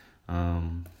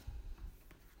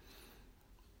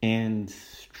 And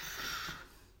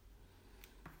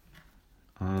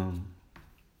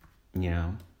you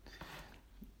know,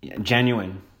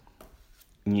 genuine,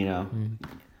 you know,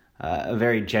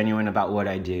 very genuine about what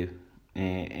I do,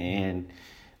 and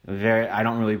very, I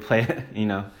don't really play, you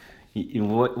know,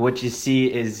 what you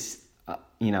see is,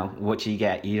 you know, what you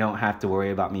get. You don't have to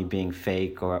worry about me being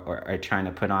fake or trying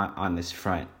to put on this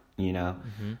front, you know.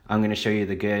 I'm going to show you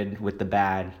the good with the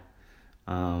bad,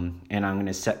 and I'm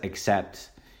going to accept,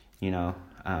 you know,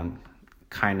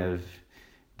 kind of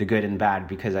the good and bad,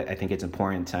 because I think it's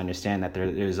important to understand that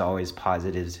there's always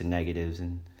positives and negatives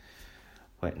and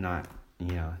whatnot,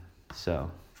 you know.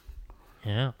 So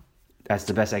yeah, that's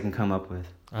the best I can come up with.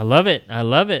 I love it.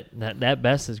 That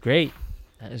best is great.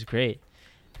 That is great.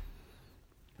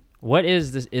 What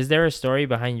is this? Is there a story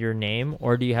behind your name,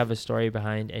 or do you have a story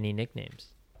behind any nicknames?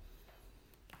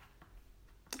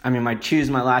 I mean, I choose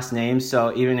my last name,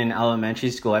 so even in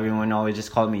elementary school, everyone always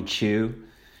just called me Chew,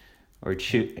 or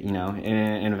Chew, you know,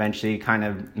 and eventually kind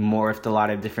of morphed a lot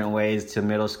of different ways to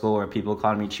middle school, where people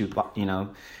called me Chew, you know.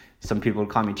 Some people would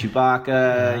call me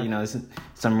Chewbacca, you know,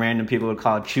 some random people would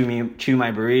call Chew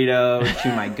my burrito, Chew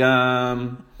my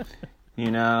gum,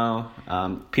 you know.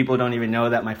 People don't even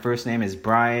know that my first name is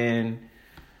Brian.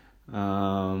 You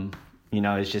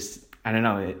know, it's just, I don't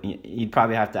know. You'd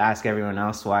probably have to ask everyone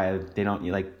else why they don't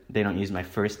use my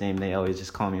first name. They always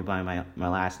just call me by my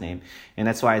last name. And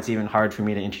that's why it's even hard for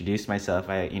me to introduce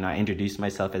myself. I introduce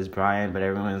myself as Brian, but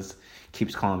everyone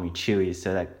keeps calling me Chewy,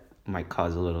 so that might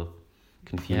cause a little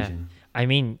confusion. Yeah. I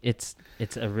mean, it's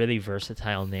a really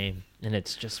versatile name, and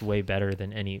it's just way better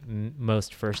than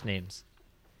most first names.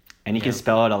 And you can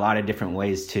spell it a lot of different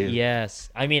ways too. Yes.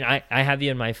 I mean, I have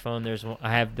you in my phone.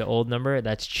 I have the old number.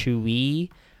 That's Chewy,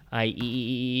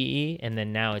 IEEE, and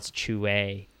then now it's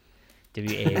Chewy,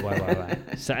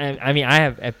 WAYYY. So I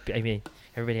mean,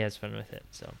 everybody has fun with it.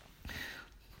 So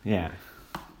yeah.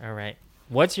 All right.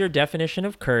 What's your definition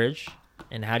of courage,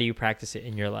 and how do you practice it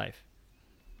in your life?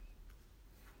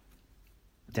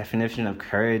 Definition of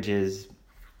courage is,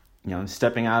 you know,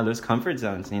 stepping out of those comfort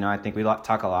zones. You know, I think we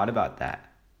talk a lot about that.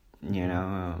 You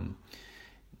know,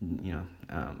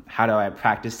 how do I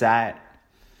practice that?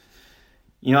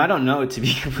 You know, I don't know, to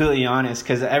be completely honest,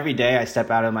 because every day I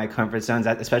step out of my comfort zones,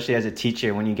 especially as a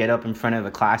teacher. When you get up in front of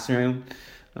a classroom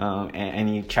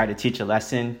and you try to teach a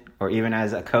lesson, or even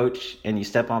as a coach, and you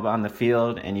step up on the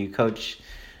field and you coach,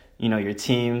 you know, your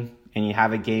team, and you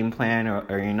have a game plan, or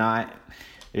you're not.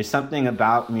 There's something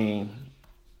about me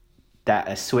that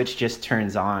a switch just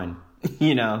turns on,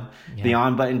 you know, the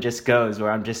on button just goes,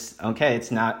 where I'm just, okay, it's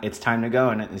time to go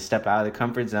and step out of the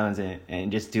comfort zones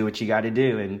and just do what you got to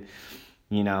do. And,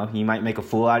 you know, you might make a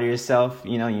fool out of yourself.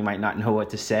 You know, you might not know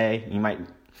what to say. You might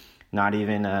not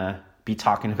even be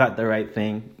talking about the right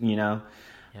thing, you know.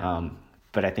 Yeah.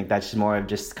 But I think that's more of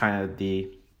just kind of the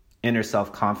inner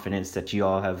self-confidence that you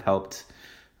all have helped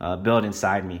build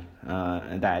inside me,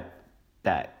 and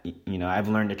that, you know, I've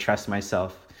learned to trust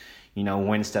myself, you know,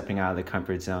 when stepping out of the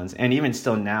comfort zones. And even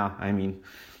still now, I mean,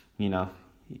 you know,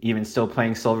 even still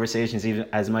playing Soulversations, even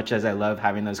as much as I love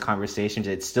having those conversations,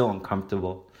 it's still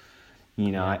uncomfortable.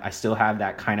 You know, I still have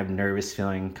that kind of nervous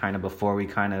feeling kind of before we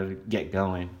kind of get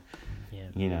going,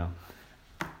 you know,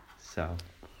 so.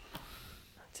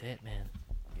 That's it, man.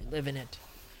 You're living it.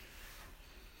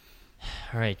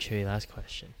 All right, Chewy, last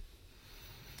question.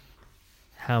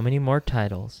 How many more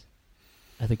titles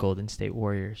are the Golden State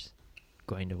Warriors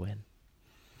going to win?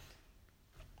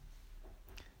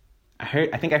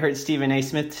 I think I heard Stephen A.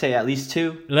 Smith say at least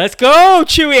 2. Let's go,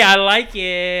 Chewy. I like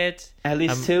it. At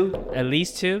least 2? At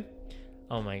least 2?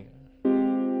 Oh, my God.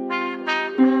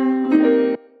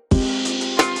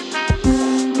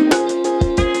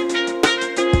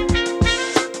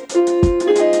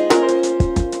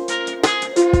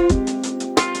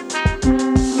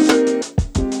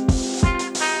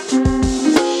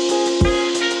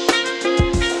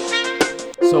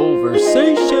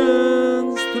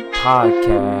 Soulversations, the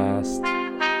podcast.